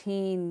this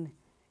teen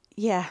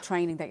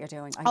training that you're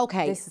doing.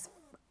 This is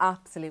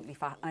absolutely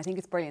fat. And I think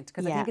it's brilliant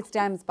because I think it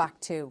stems back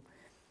to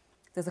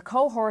there's a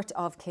cohort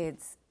of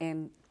kids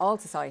in all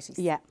societies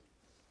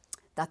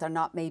that they're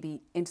not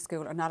maybe into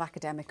school or not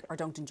academic or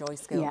don't enjoy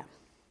school. Yeah.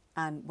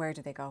 And where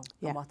do they go?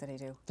 And what do they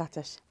do? That's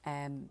it.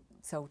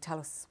 So tell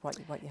us what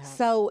you have.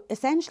 So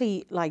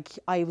essentially, like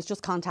I was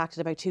just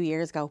contacted about 2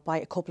 years ago by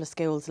a couple of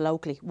schools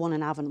locally, one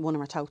in Avon, one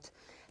in Ratoath,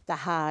 that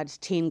had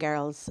teen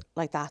girls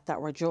like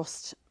that were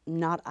just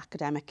not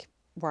academic,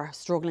 were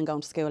struggling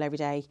going to school every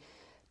day,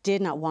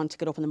 did not want to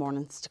get up in the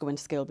mornings to go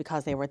into school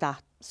because they were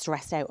that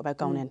stressed out about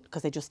going in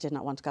because they just did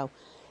not want to go.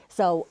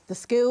 So the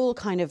school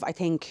kind of, I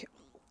think,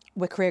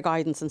 with career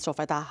guidance and stuff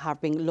like that,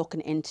 have been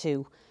looking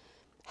into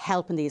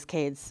helping these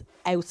kids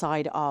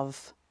outside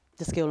of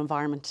the school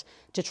environment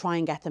to try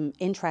and get them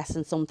interested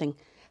in something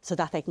so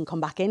that they can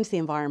come back into the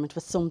environment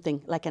with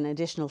something like an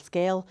additional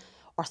skill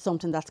or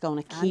something that's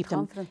going to keep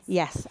them,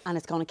 yes, and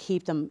it's going to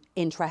keep them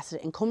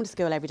interested in coming to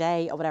school every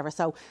day or whatever.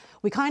 So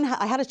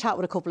I had a chat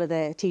with a couple of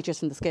the teachers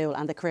from the school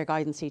and the career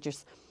guidance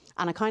teachers,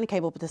 and I kind of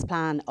came up with this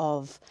plan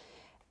of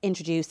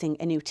introducing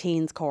a new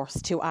teens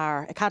course to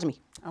our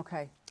academy.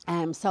 Okay.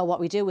 So what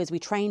we do is we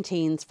train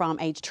teens from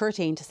age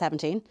 13 to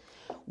 17,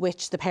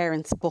 which the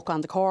parents book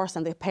on the course,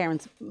 and the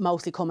parents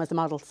mostly come as the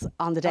models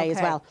on the day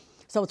as well.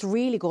 So it's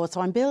really good.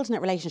 So I'm building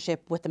a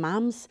relationship with the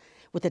mums,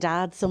 with the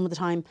dads some of the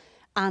time,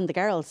 and the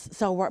girls.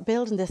 So we're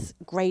building this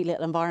great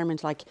little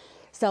environment.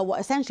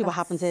 Essentially what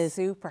happens is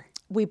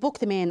we book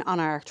them in on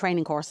our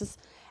training courses.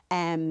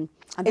 And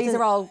these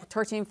are all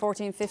 13,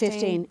 14, 15?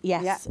 15,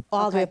 yes,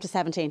 all the way up to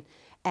 17.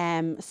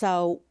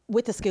 So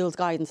with the school's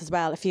guidance as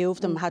well, a few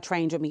of them had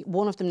trained with me.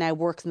 One of them now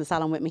works in the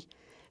salon with me.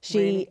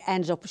 She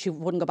ended up, she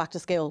wouldn't go back to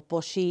school,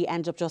 but she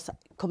ended up just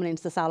coming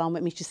into the salon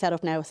with me. She's set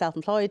up now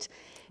self-employed.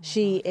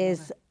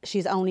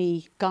 She's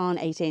only gone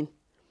 18.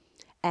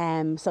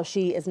 So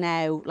she is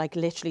now like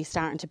literally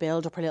starting to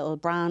build up her little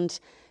brand,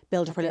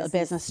 build up her little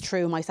business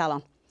through my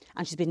salon.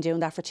 And she's been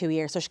doing that for 2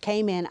 years. So she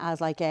came in as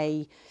like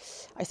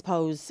I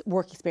suppose,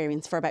 work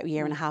experience for about a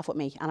year and a half with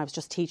me. And I was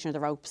just teaching her the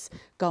ropes,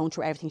 going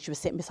through everything. She was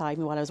sitting beside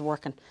me while I was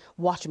working,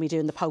 watching me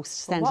doing the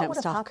post, sending out stock. What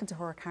would have happened to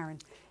her, Karen,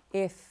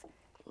 if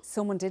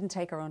someone didn't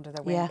take her under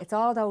their wing? Yeah. It's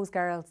all those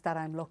girls that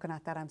I'm looking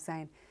at that I'm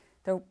saying,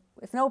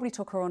 if nobody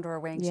took her under her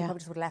wing, she probably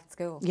just would have left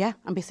school. Yeah,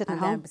 and be sitting at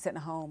home. And be sitting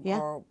at home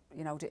or,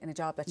 you know, in a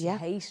job that she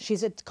hates.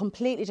 She's a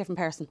completely different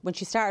person. When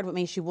she started with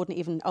me, she wouldn't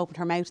even open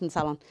her mouth in the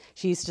salon.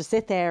 She used to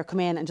sit there,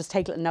 come in and just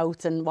take little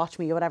notes and watch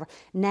me or whatever.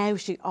 Now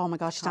she, oh my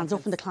God, she stands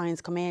up when the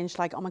clients come in. She's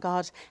like, oh my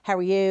God, how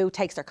are you?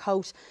 Takes their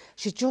coat.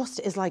 She just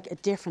is like a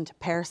different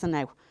person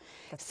now.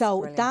 That's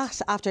brilliant.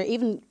 That, after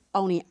even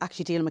only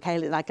actually dealing with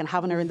Kaylee, like, and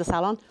having her in the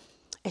salon,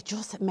 it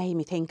just made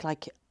me think,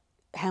 like,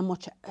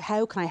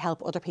 how can I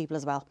help other people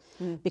as well?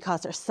 Because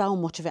there's so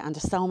much of it, and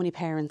there's so many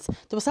parents.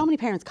 There were so many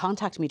parents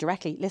contacting me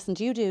directly. Listen,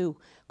 do you do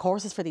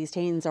courses for these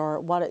teens, or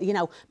what? You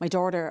know, my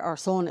daughter or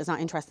son is not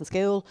interested in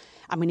school,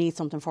 and we need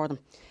something for them.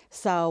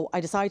 So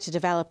I decided to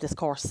develop this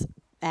course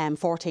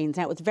for teens.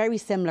 Now it's very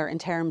similar in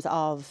terms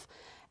of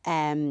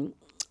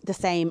the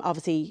same,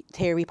 obviously,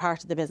 theory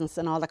part of the business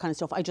and all that kind of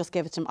stuff. I just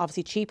give it to them,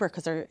 obviously cheaper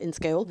because they're in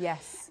school.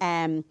 Yes.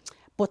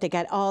 But they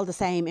get all the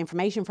same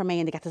information from me,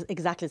 and they get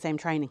exactly the same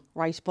training,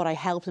 right? But I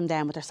help them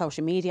then with their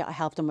social media. I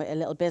help them with a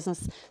little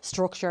business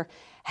structure,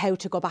 how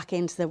to go back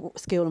into the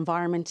school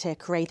environment to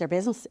create their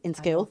business in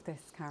school. I love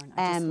this, Karen.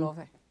 I just love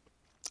it.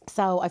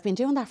 So I've been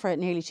doing that for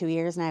nearly 2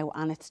 years now,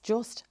 and it's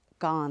just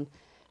gone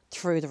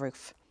through the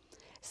roof.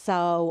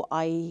 So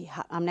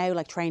I'm now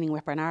like training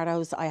with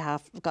Bernardo's. I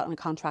have gotten a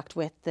contract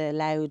with the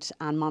Louth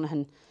and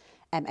Monaghan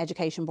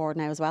Education Board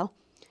now as well.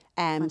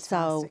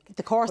 So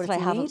the course that I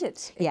have,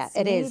 it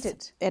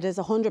is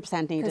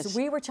 100% needed. Because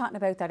we were chatting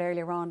about that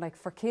earlier on, like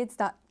for kids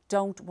that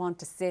don't want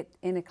to sit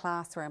in a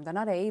classroom, they're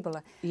not able.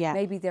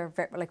 Maybe they're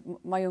very, like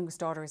my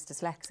youngest daughter is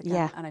dyslexic,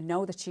 and I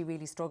know that she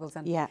really struggles.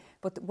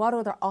 But what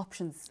other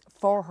options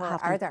for her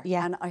are there?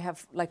 And I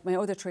have, like, my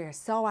other three are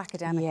so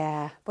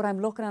academic. But I'm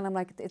looking and I'm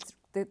like, it's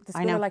the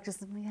school are like,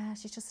 just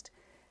she's just,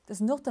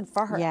 there's nothing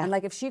for her. And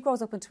like if she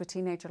grows up into a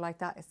teenager like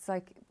that, it's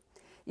like,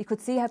 you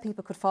could see how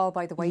people could fall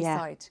by the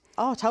wayside.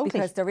 Oh, totally.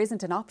 Because there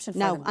isn't an option for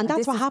them. No, and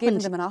that's what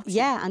happened. Them an option.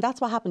 Yeah, and that's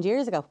what happened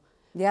years ago.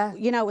 Yeah.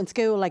 You know, in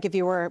school, like if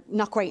you were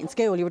not great in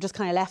school, you were just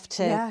kind of left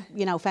to,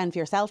 you know, fend for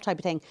yourself type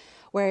of thing.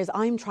 Whereas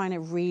I'm trying to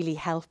really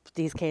help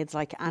these kids,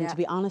 like, and to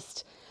be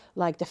honest,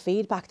 like the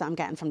feedback that I'm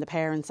getting from the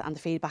parents and the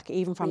feedback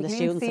even from the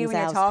students themselves.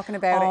 When you're talking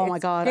about oh my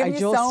God, I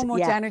just so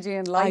much energy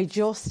in life. I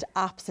just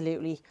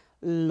absolutely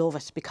love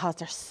it because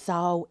they're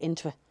so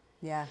into it.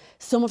 Yeah.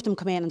 Some of them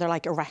come in and they're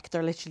like a wreck.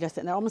 They're literally just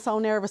sitting there, almost so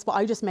nervous, but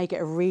I just make it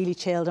a really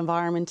chilled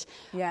environment.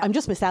 Yeah. I'm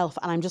just myself,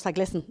 and I'm just like,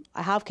 listen,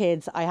 I have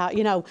kids,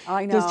 you know,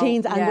 there's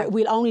teens, and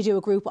we'll only do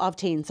a group of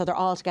teens, so they're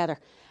all together.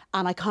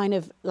 And I kind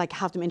of like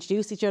have them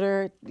introduce each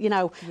other, you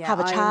know,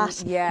 have a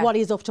chat, what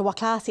he's up to, what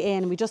class he's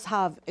in, and we just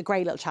have a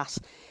great little chat.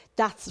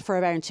 That's for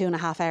about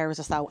 2.5 hours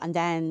or so. And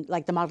then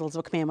like the models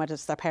will come in, whether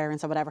it's their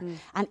parents or whatever.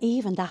 And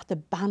even that, the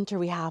banter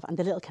we have and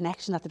the little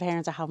connection that the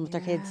parents are having with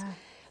their kids,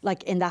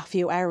 like in that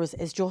few hours,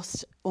 is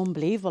just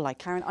unbelievable. Like,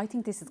 Karen, I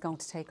think this is going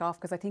to take off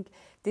because I think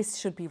this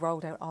should be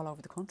rolled out all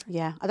over the country.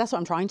 Yeah, that's what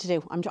I'm trying to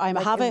do.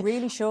 It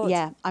really should.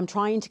 Yeah, I'm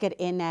trying to get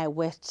in now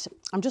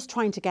I'm just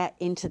trying to get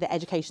into the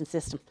education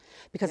system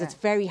because it's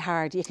very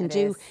hard. You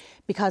can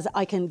because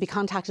I can be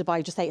contacted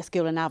by, just say, a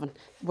school in Navan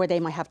where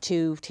they might have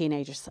 2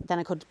 teenagers. Then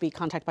I could be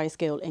contacted by a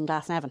school in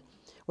Glasnevin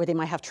where they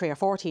might have 3 or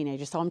 4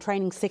 teenagers. So I'm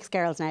training 6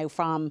 girls now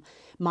from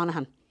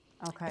Monaghan.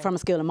 From a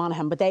school in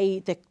Monaghan, but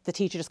the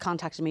teacher just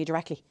contacted me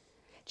directly.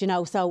 Do you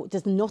know? So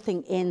there's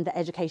nothing in the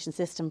education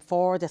system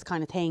for this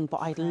kind of thing,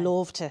 but I'd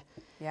love to.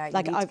 Yeah, you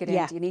need to get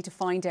into. You need to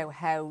find out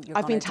how you're.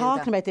 I've been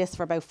talking about this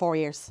for about 4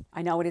 years.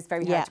 I know it is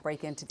very hard to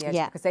break into the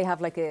education because they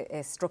have like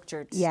a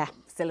structured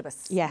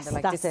syllabus. Yes, they're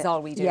like, this is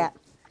all we do. Yeah.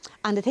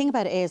 And the thing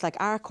about it is, like,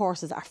 our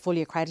courses are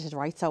fully accredited,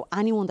 right? So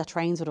anyone that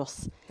trains with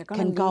us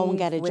can go and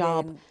get a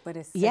job. With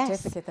a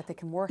certificate that they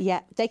can work.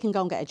 Yeah, they can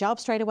go and get a job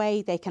straight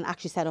away. They can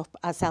actually set up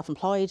as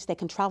self-employed. They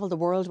can travel the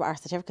world with our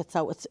certificate.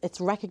 So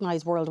it's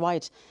recognised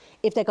worldwide.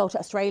 If they go to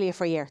Australia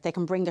for a year, they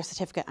can bring their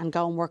certificate and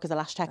go and work as a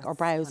lash tech or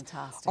brows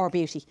or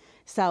beauty.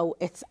 So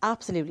it's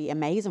absolutely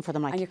amazing for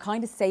them. Like, and you're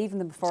kind of saving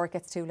them before it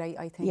gets too late,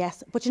 I think.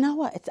 Yes, but you know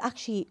what? It's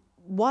actually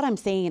what I'm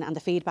seeing and the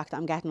feedback that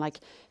I'm getting. Like,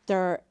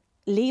 they're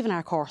leaving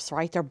our course,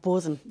 right? They're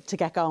buzzing to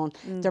get going.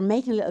 They're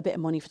making a little bit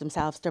of money for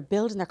themselves. They're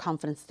building their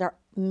confidence. They're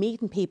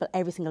meeting people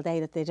every single day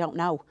that they don't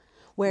know.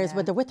 Whereas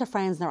when they're with their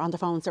friends and they're on their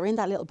phones, they're in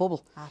that little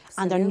bubble. Absolutely.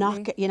 And they're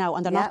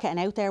not, not getting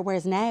out there.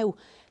 Whereas now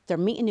they're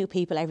meeting new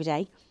people every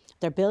day.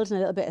 They're building a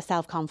little bit of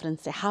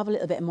self-confidence. They have a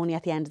little bit of money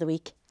at the end of the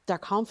week. Their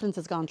confidence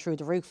has gone through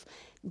the roof.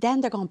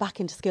 Then they're going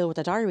back into school with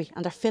their diary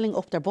and they're filling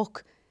up their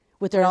book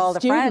with their all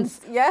students.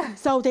 The friends. Yeah.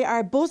 So they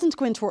are buzzing to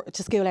go into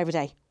to school every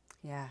day.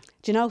 Yeah.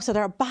 Do you know? So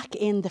they're back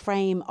in the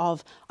frame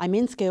of, I'm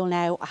in school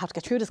now, I have to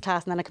get through this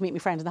class and then I can meet my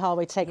friend in the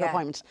hallway to take her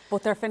appointment.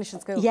 But they're finishing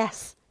school.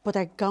 Yes. But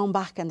they're going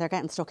back and they're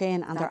getting stuck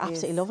in and they're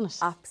absolutely loving it.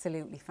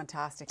 Absolutely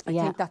fantastic. I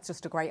think that's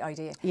just a great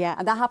idea. Yeah.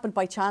 And that happened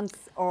by chance,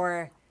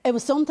 or? It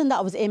was something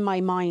that was in my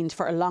mind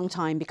for a long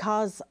time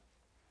because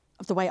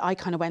of the way I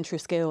kind of went through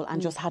school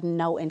and just had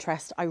no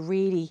interest.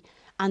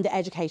 And the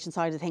education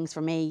side of things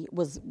for me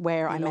was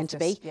where I meant to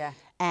be. Yeah.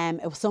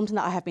 It was something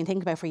that I have been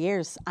thinking about for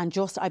years, and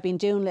I've been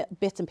doing little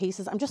bits and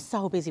pieces. I'm just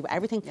so busy with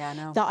everything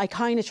that I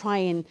kind of try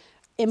and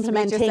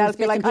implement things.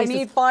 Be like, I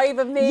need 5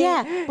 of me.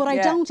 Yeah, but I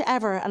don't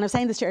ever, and I was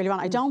saying this to you earlier on,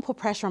 I don't put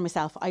pressure on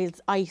myself.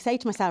 I say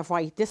to myself,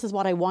 right, this is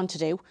what I want to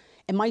do.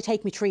 It might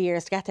take me 3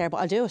 years to get there, but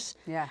I'll do it.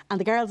 Yeah. And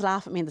the girls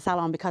laugh at me in the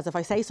salon because if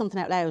I say something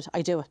out loud,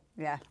 I do it.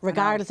 Yeah.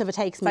 Regardless if it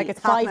takes me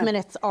 5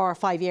 minutes or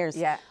 5 years.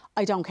 Yeah.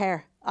 I don't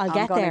care. I'm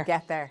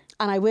get there.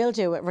 And I will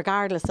do it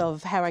regardless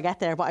of how I get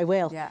there, but I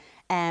will. Yeah.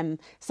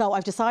 So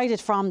I've decided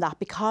from that,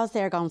 because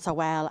they're going so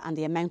well and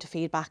the amount of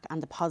feedback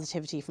and the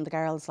positivity from the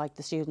girls, like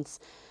the students,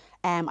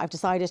 I've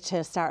decided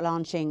to start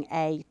launching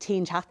a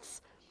teen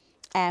chats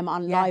live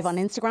on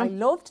Instagram. I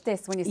loved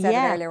this when you said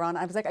it earlier on.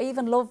 I was like, I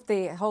even loved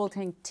the whole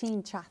thing,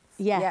 teen chats.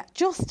 Yeah,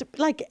 just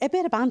like a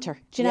bit of banter,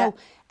 do you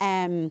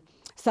know?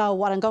 So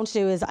what I'm going to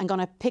do is I'm going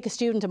to pick a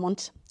student a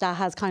month that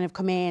has kind of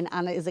come in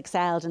and is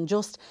excelled, and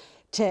just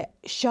to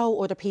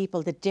show other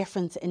people the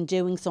difference in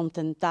doing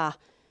something that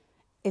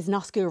is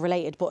not school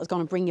related but is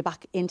going to bring you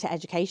back into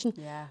education,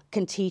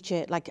 can teach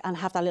it, like, and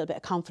have that little bit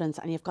of confidence,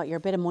 and you've got your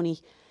bit of money.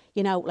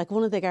 You know, like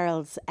one of the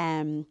girls,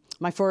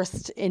 my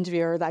first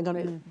interviewer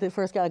the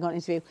first girl I'm going to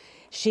interview,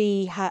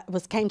 she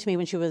came to me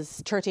when she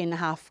was 13 and a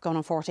half, going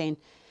on 14.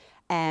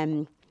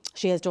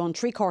 She has done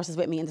 3 courses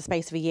with me in the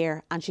space of a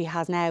year, and she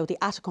has now the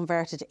attic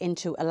converted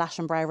into a lash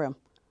and brow room.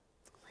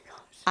 Oh my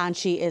gosh. And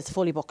she is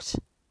fully booked.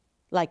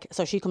 Like,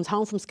 so she comes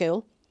home from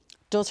school,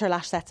 does her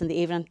lash sets in the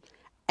evening.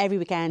 Every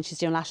weekend she's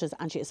doing lashes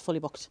and she is fully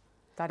booked.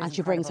 And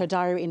she brings her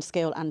diary into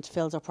school and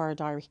fills up her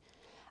diary.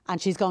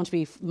 And she's going to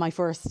be my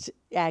first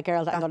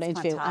girl that I'm going to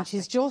interview. Fantastic. And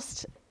she's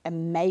just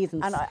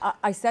amazing. And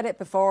I said it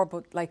before,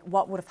 but like,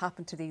 what would have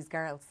happened to these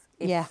girls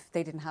if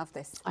they didn't have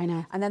this? I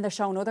know. And then they're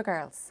showing other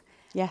girls.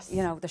 Yes.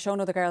 You know, they're showing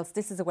other girls,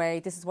 this is a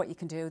way, this is what you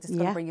can do, this is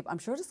going to bring you. I'm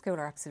sure the school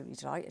are absolutely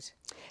delighted.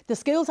 The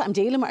schools that I'm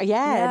dealing with,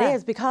 it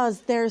is,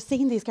 because they're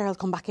seeing these girls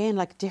come back in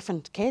like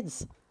different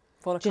kids.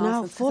 Full of confidence.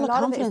 You know, full of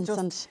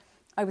confidence.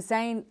 I was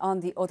saying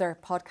on the other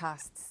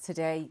podcasts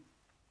today,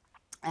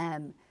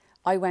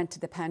 I went to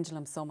the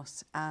Pendulum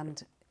Summit,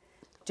 and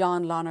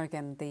John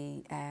Lonergan,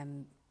 the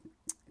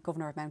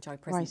governor of Mountjoy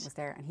Prison, was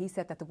there, and he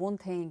said that the one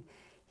thing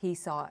he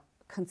saw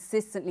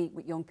consistently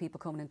with young people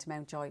coming into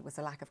Mountjoy was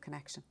a lack of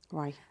connection.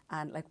 Right.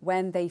 And like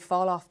when they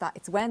fall off that,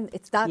 it's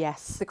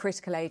the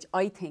critical age,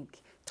 I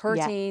think,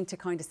 13 to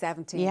kind of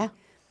 17. Yeah.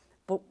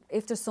 But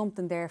if there's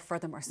something there for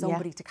them, or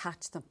somebody to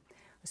catch them,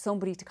 or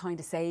somebody to kind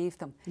of save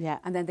them,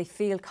 and then they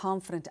feel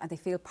confident and they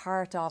feel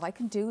part of, I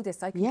can do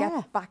this, I can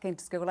get back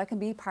into school, I can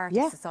be part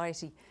of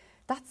society,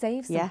 that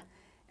saves them.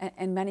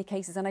 In many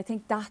cases, and I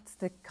think that's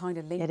the kind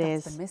of link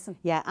that's been missing.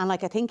 Yeah, and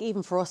like I think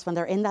even for us, when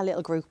they're in that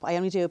little group, I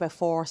only do about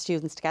 4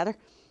 students together,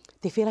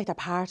 they feel like they're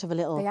part of a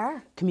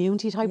little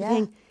community type of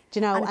thing.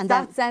 Do you know? And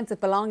that sense of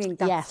belonging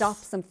that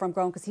stops them from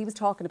growing, because he was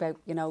talking about,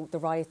 you know, the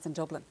riots in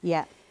Dublin.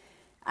 Yeah.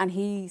 And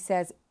he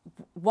says,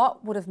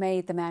 what would have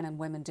made the men and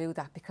women do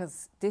that?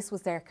 Because this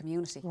was their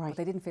community, but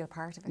they didn't feel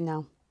part of it.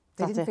 No.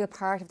 They didn't feel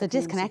part of the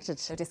community. Disconnected.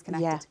 They're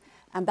disconnected.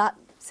 And that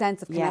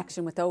sense of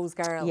connection with those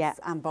girls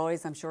and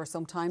boys, I'm sure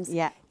sometimes,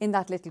 in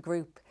that little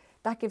group,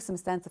 that gives them a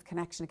sense of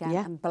connection again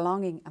and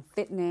belonging and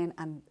fitting in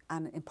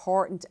and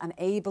important and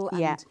able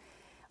and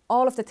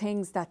all of the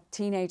things that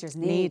teenagers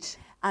need.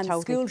 And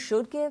school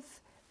should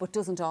give, but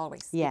doesn't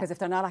always. Yeah. Because if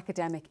they're not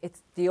academic,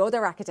 it's the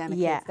other academic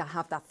kids that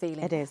have that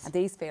feeling. It is. And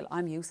these feel,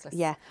 I'm useless.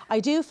 Yeah. I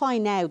do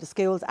find now the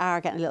schools are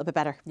getting a little bit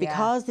better.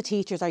 Because the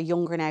teachers are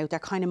younger now, they're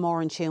kind of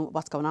more in tune with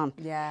what's going on.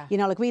 Yeah. You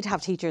know, like we'd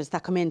have teachers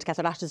that come in to get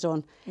their lashes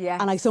done.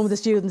 Yes. And like some of the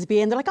students be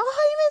in, they're like, oh,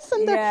 hi, miss.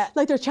 And they're,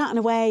 like, they're chatting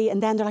away.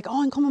 And then they're like,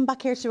 oh, I'm coming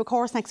back here to do a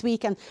course next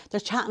week. And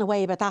they're chatting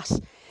away about that.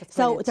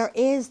 So there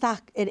is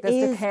that, it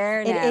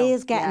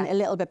is getting a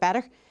little bit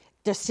better.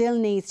 There still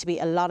needs to be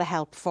a lot of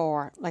help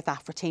for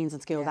teens in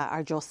school that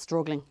are just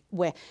struggling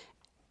with,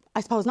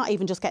 I suppose, not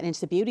even just getting into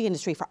the beauty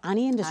industry, for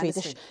any industry.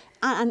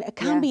 And it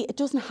can be, it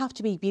doesn't have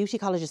to be beauty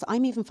colleges.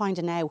 I'm even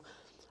finding now,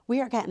 we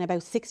are getting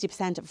about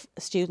 60% of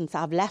students that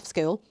have left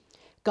school,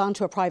 gone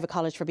to a private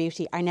college for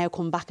beauty, are now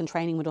coming back and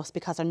training with us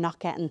because they're not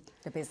getting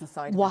the business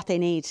side what they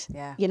need.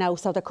 Yeah. You know,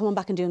 so they're coming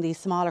back and doing these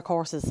smaller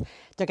courses.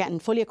 They're getting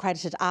fully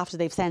accredited after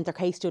they've sent their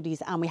case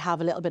studies, and we have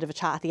a little bit of a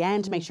chat at the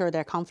end to make sure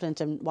they're confident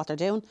in what they're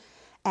doing.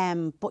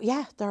 But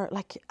yeah, they're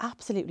like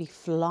absolutely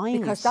flying.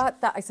 Because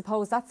that I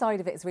suppose that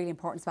side of it is really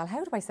important as well.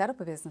 How do I set up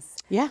a business?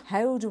 Yeah.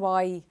 How do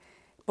I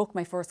book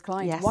my first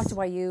client? Yes. What do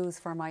I use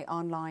for my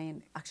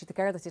online? Actually, the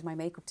girl that did my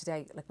makeup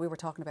today, like we were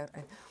talking about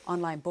an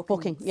online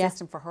booking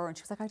system for her, and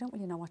she was like, I don't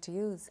really know what to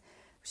use.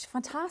 She's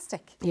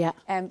fantastic. Yeah.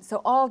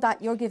 So all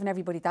that, you're giving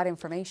everybody that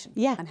information.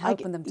 Yeah. And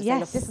helping them to say,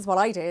 look, this is what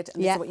I did,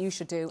 and this is what you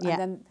should do. And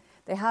then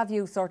they have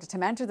you sort of to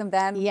mentor them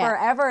then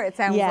forever, it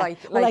sounds like.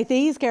 Well, like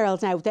these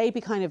girls now, they'd be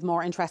kind of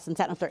more interested in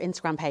setting up their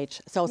Instagram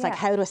page. So it's like,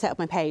 how do I set up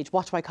my page?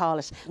 What do I call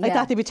it? Like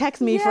that, they'd be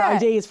texting me for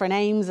ideas, for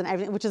names and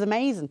everything, which is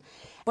amazing.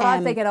 But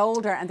as they get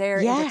older and they're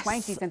in their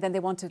 20s and then they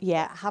want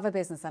to have a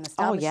business and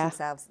establish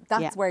themselves,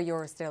 that's where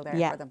you're still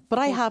there for them. But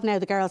I have now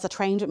the girls that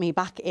trained with me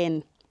back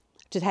in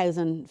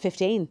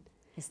 2015.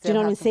 Do you know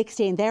what I mean?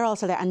 16, they're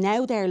also there. And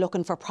now they're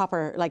looking for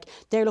proper, like,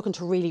 they're looking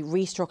to really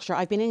restructure.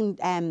 I've been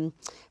in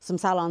some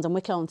salons and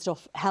Wicklow and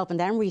stuff, helping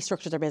them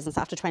restructure their business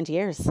after 20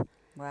 years.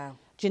 Wow.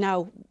 Do you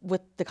know,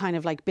 with the kind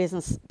of like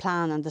business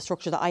plan and the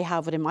structure that I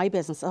have within my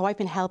business. So I've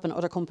been helping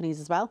other companies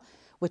as well,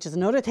 which is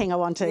another thing I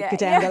want to get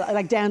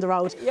down, down the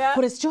road. Yeah.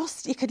 But it's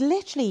just, you could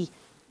literally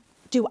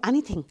do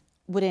anything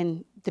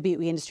within the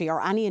beauty industry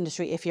or any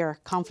industry if you're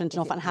confident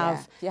enough and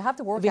have... You have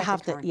the work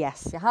ethic, Karne.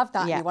 Yes. If you have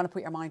that and you want to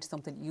put your mind to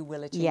something, you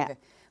will achieve it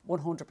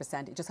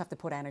 100%. You just have to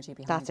put energy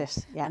behind it. That's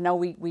it, yeah. I know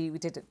we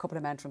did a couple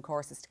of mentoring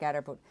courses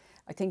together, but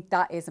I think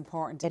that is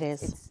important. It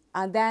is.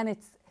 And then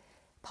it's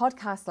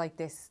podcasts like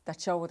this that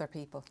show other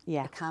people.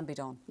 Yeah. It can be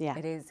done. Yeah.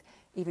 It is,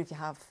 even if you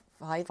have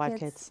five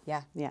kids.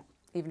 Yeah. Yeah.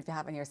 Even if you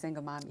have and you're a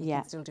single man, you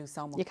can still do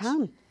so much. You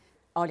can.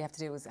 All you have to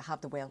do is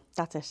have the will.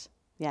 That's it.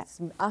 Yeah.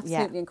 It's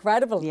absolutely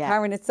incredible. Yeah.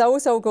 Karne, it's so,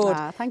 so good.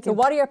 Thank you. So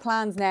what are your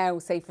plans now,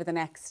 say, for the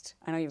next,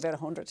 I know you've got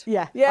 100.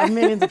 Yeah, I have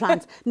millions of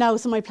plans. No,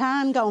 so my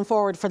plan going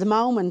forward, for the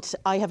moment,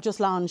 I have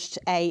just launched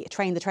a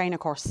Train the Trainer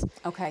course.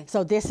 Okay.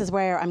 So this is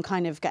where I'm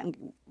kind of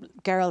getting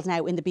girls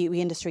now in the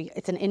beauty industry.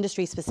 It's an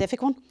industry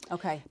specific one.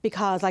 Okay.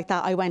 Because like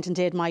that, I went and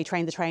did my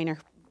Train the Trainer.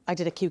 I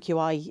did a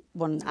QQI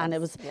one, and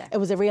it was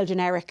a real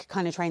generic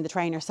kind of Train the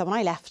Trainer. So when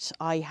I left,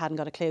 I hadn't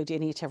got a clue. Do you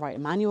need to write a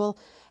manual?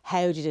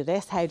 How do you do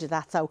this? How do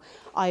that? So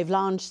I've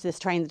launched this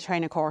Train the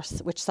Trainer course,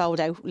 which sold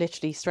out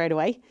literally straight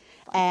away.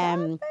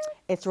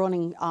 It's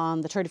running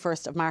on the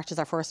 31st of March is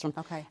our first one.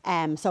 Okay.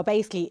 So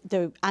basically,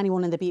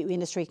 anyone in the beauty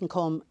industry can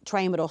come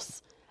train with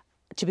us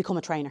to become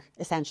a trainer,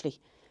 essentially,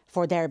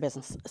 for their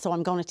business. So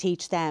I'm going to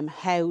teach them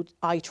how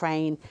I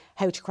train,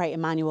 how to create a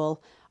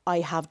manual.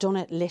 I have done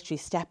it literally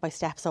step by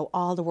step, so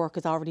all the work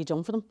is already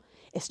done for them.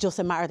 It's just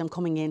a matter of them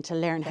coming in to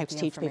learn how to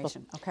teach people.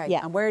 Okay.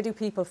 Yeah. And where do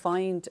people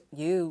find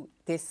you,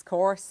 this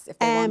course, if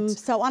they want?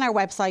 So on our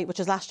website, which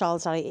is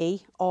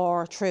lashdolls.ie,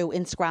 or through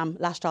Instagram,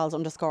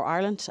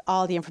 lashdolls_Ireland.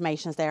 All the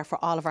information is there for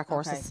all of our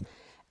courses.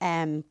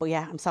 But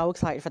yeah, I'm so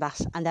excited for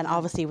that. And then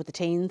obviously with the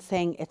teens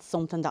thing, it's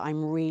something that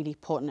I'm really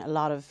putting a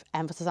lot of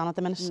emphasis on at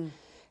the minute.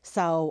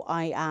 So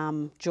I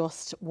am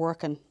just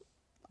working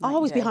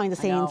always behind the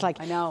scenes,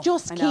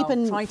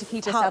 keeping... Trying to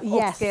keep yourself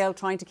upscale,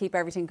 trying to keep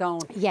everything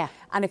going. Yeah.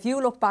 And if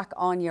you look back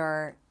on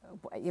your,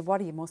 you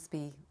must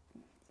be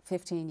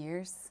 15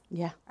 years?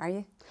 Yeah. Are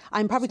you?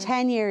 I'm probably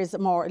 10 years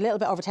more, a little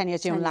bit over 10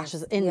 years doing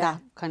lashes in that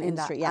kind of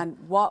industry, yeah. And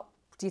what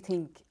do you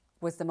think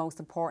was the most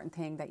important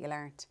thing that you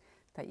learnt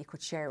that you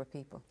could share with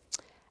people?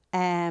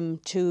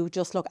 To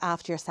just look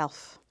after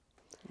yourself.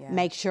 Yeah.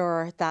 Make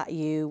sure that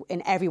you,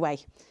 in every way,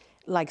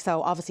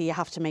 so obviously you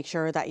have to make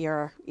sure that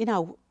you're,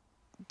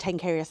 taking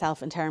care of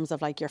yourself in terms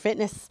of your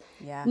fitness.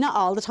 Yeah. Not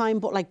all the time,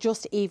 but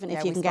just even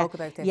if you can get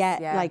about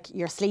this.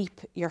 Your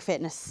sleep, your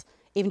fitness,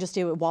 even just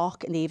do a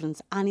walk in the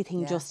evenings,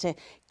 anything just to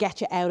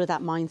get you out of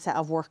that mindset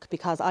of work,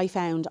 because I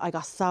found I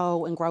got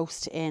so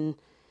engrossed in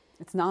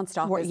it's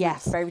non-stop, isn't it?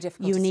 Yes. It's very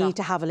difficult you to need stop.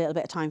 to have a little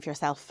bit of time for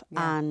yourself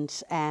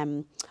and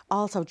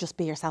also just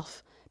be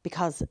yourself,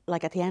 because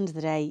at the end of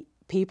the day,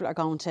 people are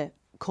going to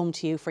come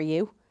to you for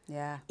you.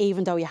 Yeah.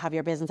 Even though you have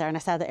your business there, and I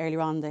said that earlier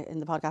on in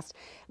the podcast,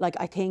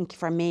 I think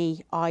for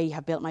me, I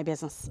have built my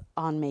business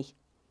on me.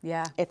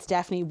 Yeah. It's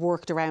definitely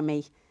worked around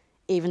me,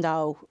 even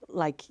though,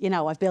 like, you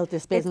know, I've built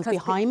this business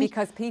behind me.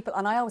 Because people,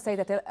 and I always say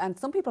that, and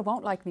some people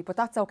won't like me, but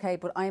that's okay,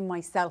 but I'm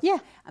myself. Yeah.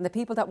 And the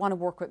people that want to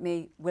work with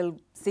me will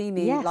see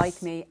me, Yes.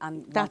 like me,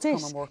 and want to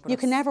come and work with us. You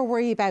can never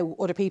worry about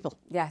other people.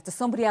 Yeah, there's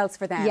somebody else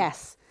for them.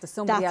 Yes. There's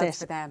somebody that's else it.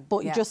 for them.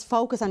 But you just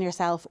focus on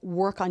yourself,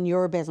 work on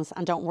your business,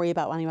 and don't worry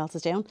about what anyone else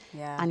is doing.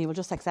 Yeah. And you will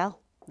just excel.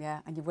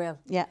 Yeah, and you will.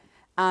 Yeah.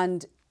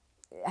 And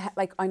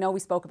like, I know we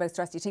spoke about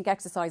stress. Do you think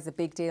exercise is a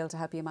big deal to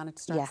help you manage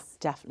stress?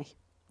 Yeah, definitely.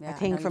 Yeah, I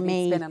think know for you've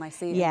been me, spinning, I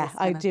see it, yeah,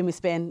 I do my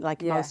spin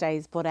like most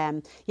days. But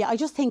yeah, I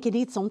just think you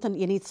need something.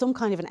 You need some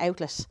kind of an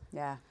outlet.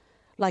 Yeah.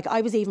 Like, I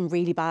was even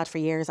really bad for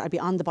years. I'd be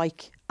on the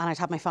bike and I'd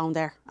have my phone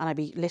there and I'd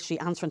be literally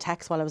answering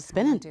texts while I was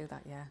spinning. I do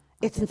that, yeah.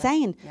 It's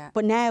insane. Yeah.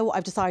 But now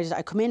I've decided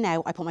I come in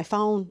now, I put my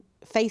phone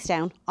face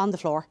down on the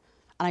floor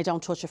and I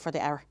don't touch it for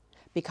the hour,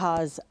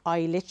 because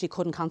I literally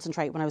couldn't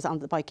concentrate when I was on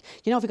the bike.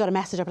 You know, if you got a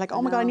message, I'd be like,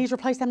 oh my God, I need to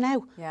reply to them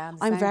now. Yeah,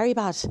 I'm very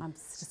bad. I'm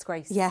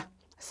disgraced. Yeah.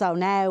 So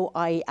now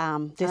I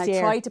am this year.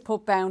 I try to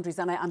put boundaries,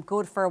 and I'm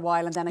good for a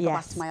while, and then I go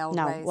back to my old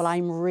ways. Well,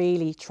 I'm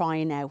really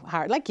trying now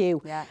hard, like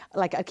you. Yeah.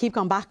 Like, I keep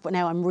going back, but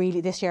now I'm really,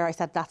 this year I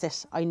said, that's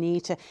it. I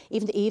need to,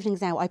 even the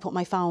evenings now, I put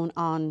my phone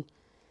on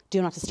Do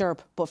Not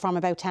Disturb, but from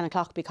about 10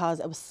 o'clock, because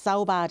it was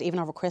so bad, even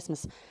over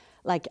Christmas.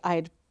 Like, I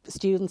had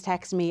students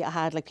texting me, I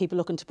had like people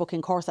looking to book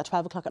in course at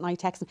 12 o'clock at night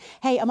texting,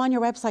 hey, I'm on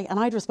your website, and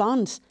I'd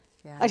respond.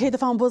 Yeah. I'd hear the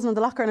phone buzzing in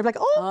the locker and I'd be like,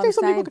 oh, there's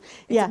some people.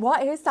 Yeah.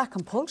 What is that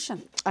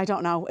compulsion? I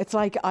don't know. It's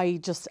like, we're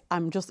just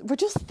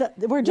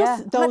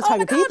those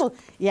type of people.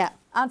 Yeah.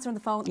 Answering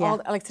the phone. Yeah.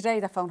 Like today,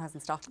 the phone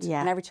hasn't stopped.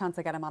 Yeah. And every chance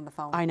I get, I'm on the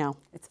phone. I know.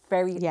 It's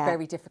very,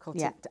 very difficult.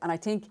 Yeah. And I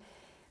think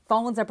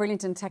phones are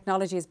brilliant and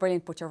technology is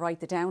brilliant, but you're right,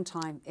 the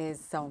downtime is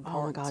so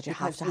important. Oh my God, you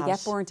have to have it. You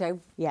get burnt out.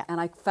 Yeah.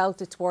 And I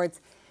felt it towards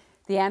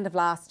the end of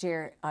last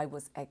year. I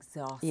was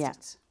exhausted. Yeah.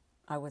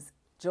 I was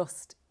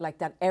just like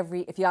that.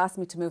 If you asked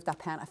me to move that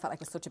pen, I felt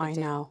like it was such a big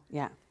deal. I know,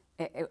 yeah.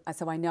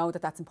 So I know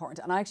that that's important.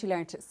 And I actually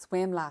learned to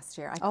swim last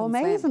year. Oh,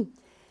 amazing. Swim,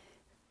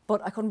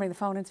 but I couldn't bring the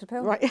phone into the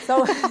pool. Right.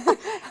 So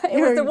it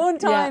was the one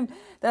time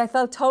that I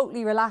felt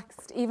totally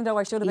relaxed, even though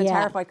I should have been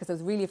terrified because I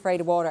was really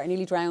afraid of water. I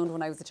nearly drowned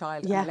when I was a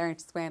child and I learned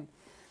to swim.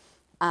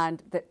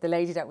 And the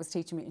lady that was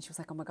teaching me, and she was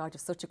like, oh my God, you're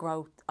such a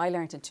growth. I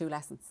learned in 2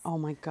 lessons. Oh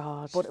my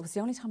God. But it was the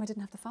only time I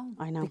didn't have the phone.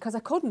 I know. Because I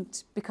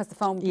couldn't, because the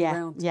phone would be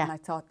around. Yeah. And I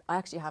thought, I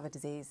actually have a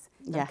disease.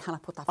 I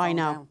cannot put that phone I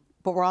know. down.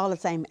 But we're all the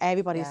same.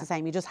 Everybody's the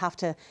same. You just have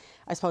to,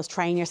 I suppose,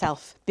 train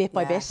yourself bit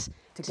by bit.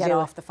 To get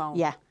off the phone.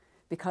 Yeah.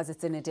 Because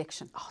it's an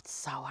addiction. Oh, it's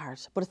so hard.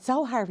 But it's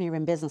so hard when you're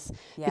in business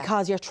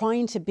because you're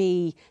trying to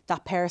be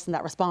that person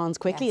that responds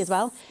quickly as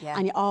well. Yeah.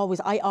 And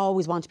I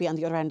always want to be on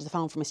the other end of the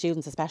phone for my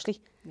students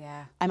especially.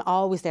 Yeah. I'm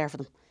always there for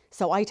them.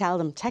 So I tell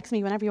them, text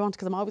me whenever you want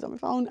because I'm always on my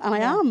phone. And I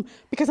am,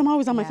 because I'm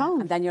always on my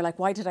phone. And then you're like,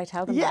 why did I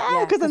tell them that?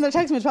 Yeah, because then they're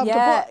texting me at 12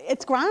 o'clock. But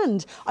it's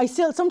grand.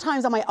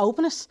 Sometimes I might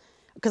open it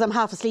because I'm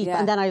half asleep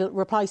and then I'll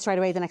reply straight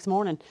away the next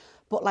morning.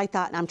 But like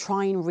that, and I'm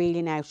trying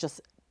really now to just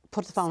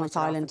put the phone on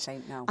silent.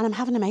 And I'm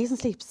having amazing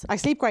sleeps. I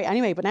sleep great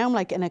anyway, but now I'm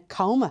like in a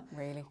coma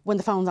when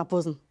the phone's not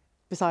buzzing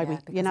beside me,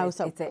 you know.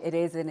 It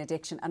is an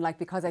addiction. And like,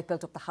 because I've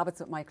built up the habits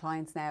with my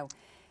clients now,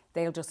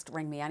 they'll just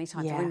ring me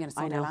anytime. They ring me on a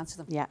phone, I'll answer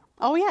them. Yeah.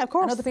 Oh yeah, of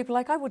course. And other people are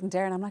like, I wouldn't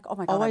dare. And I'm like, oh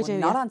my God, I would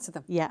not answer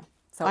them. Yeah.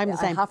 So I'm the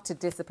same. I have to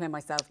discipline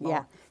myself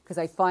more. Because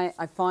I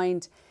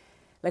find,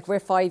 like, we're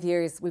 5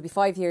 years, we'll be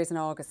 5 years in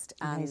August.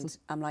 And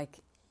I'm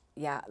like,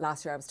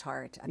 last year I was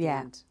tired at the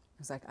end.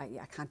 I was like,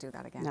 I can't do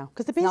that again. No,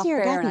 because the busier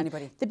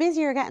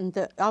you're getting,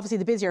 obviously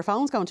the busier your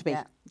phone's going to be.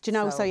 Yeah. Do you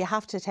know? So you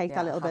have to take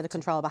that little bit of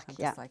control back.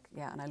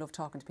 And I love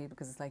talking to people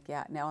because it's like,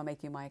 now I'll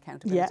make you my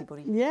accountability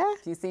buddy. Yeah.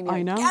 Do you see me?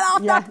 I know. Get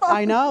off that phone.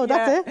 I know.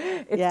 That's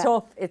it. It's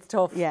tough. It's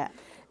tough. Yeah.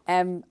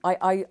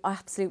 I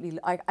absolutely,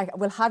 I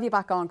will have you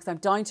back on because I'm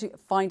dying to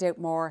find out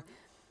more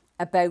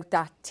about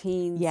that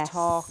teens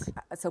talk.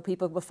 So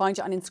people will find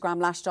you on Instagram,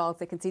 Lash Dolls.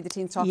 They can see the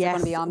teens talks are going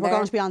to be on there. We're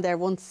going to be on there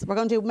once. We're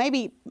going to do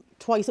maybe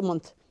twice a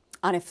month.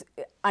 And if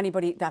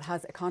anybody that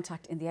has a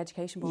contact in the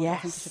education board, I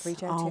think you should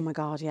reach out to. Oh my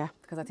God, yeah.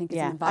 Because I think it's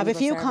an invaluable I have a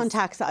few service.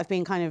 contacts that I've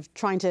been kind of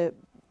trying to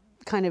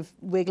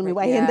wiggle my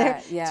way in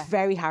there. Yeah. It's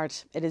very hard.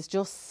 It is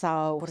just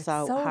so But it's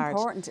so hard.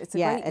 important. It's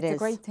a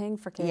great thing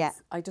for kids. Yeah.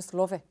 I just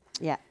love it.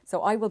 Yeah.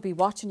 So I will be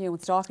watching you and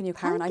stalking you,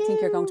 Karen. I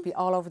think you're going to be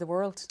all over the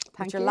world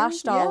with your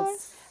Lash Dolls.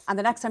 Yes. And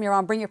the next time you're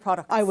on, bring your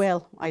products. I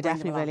will. I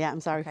definitely will. Yeah,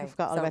 I'm sorry. I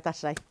forgot all about that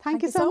today.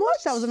 Thank you so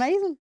much. That was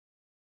amazing.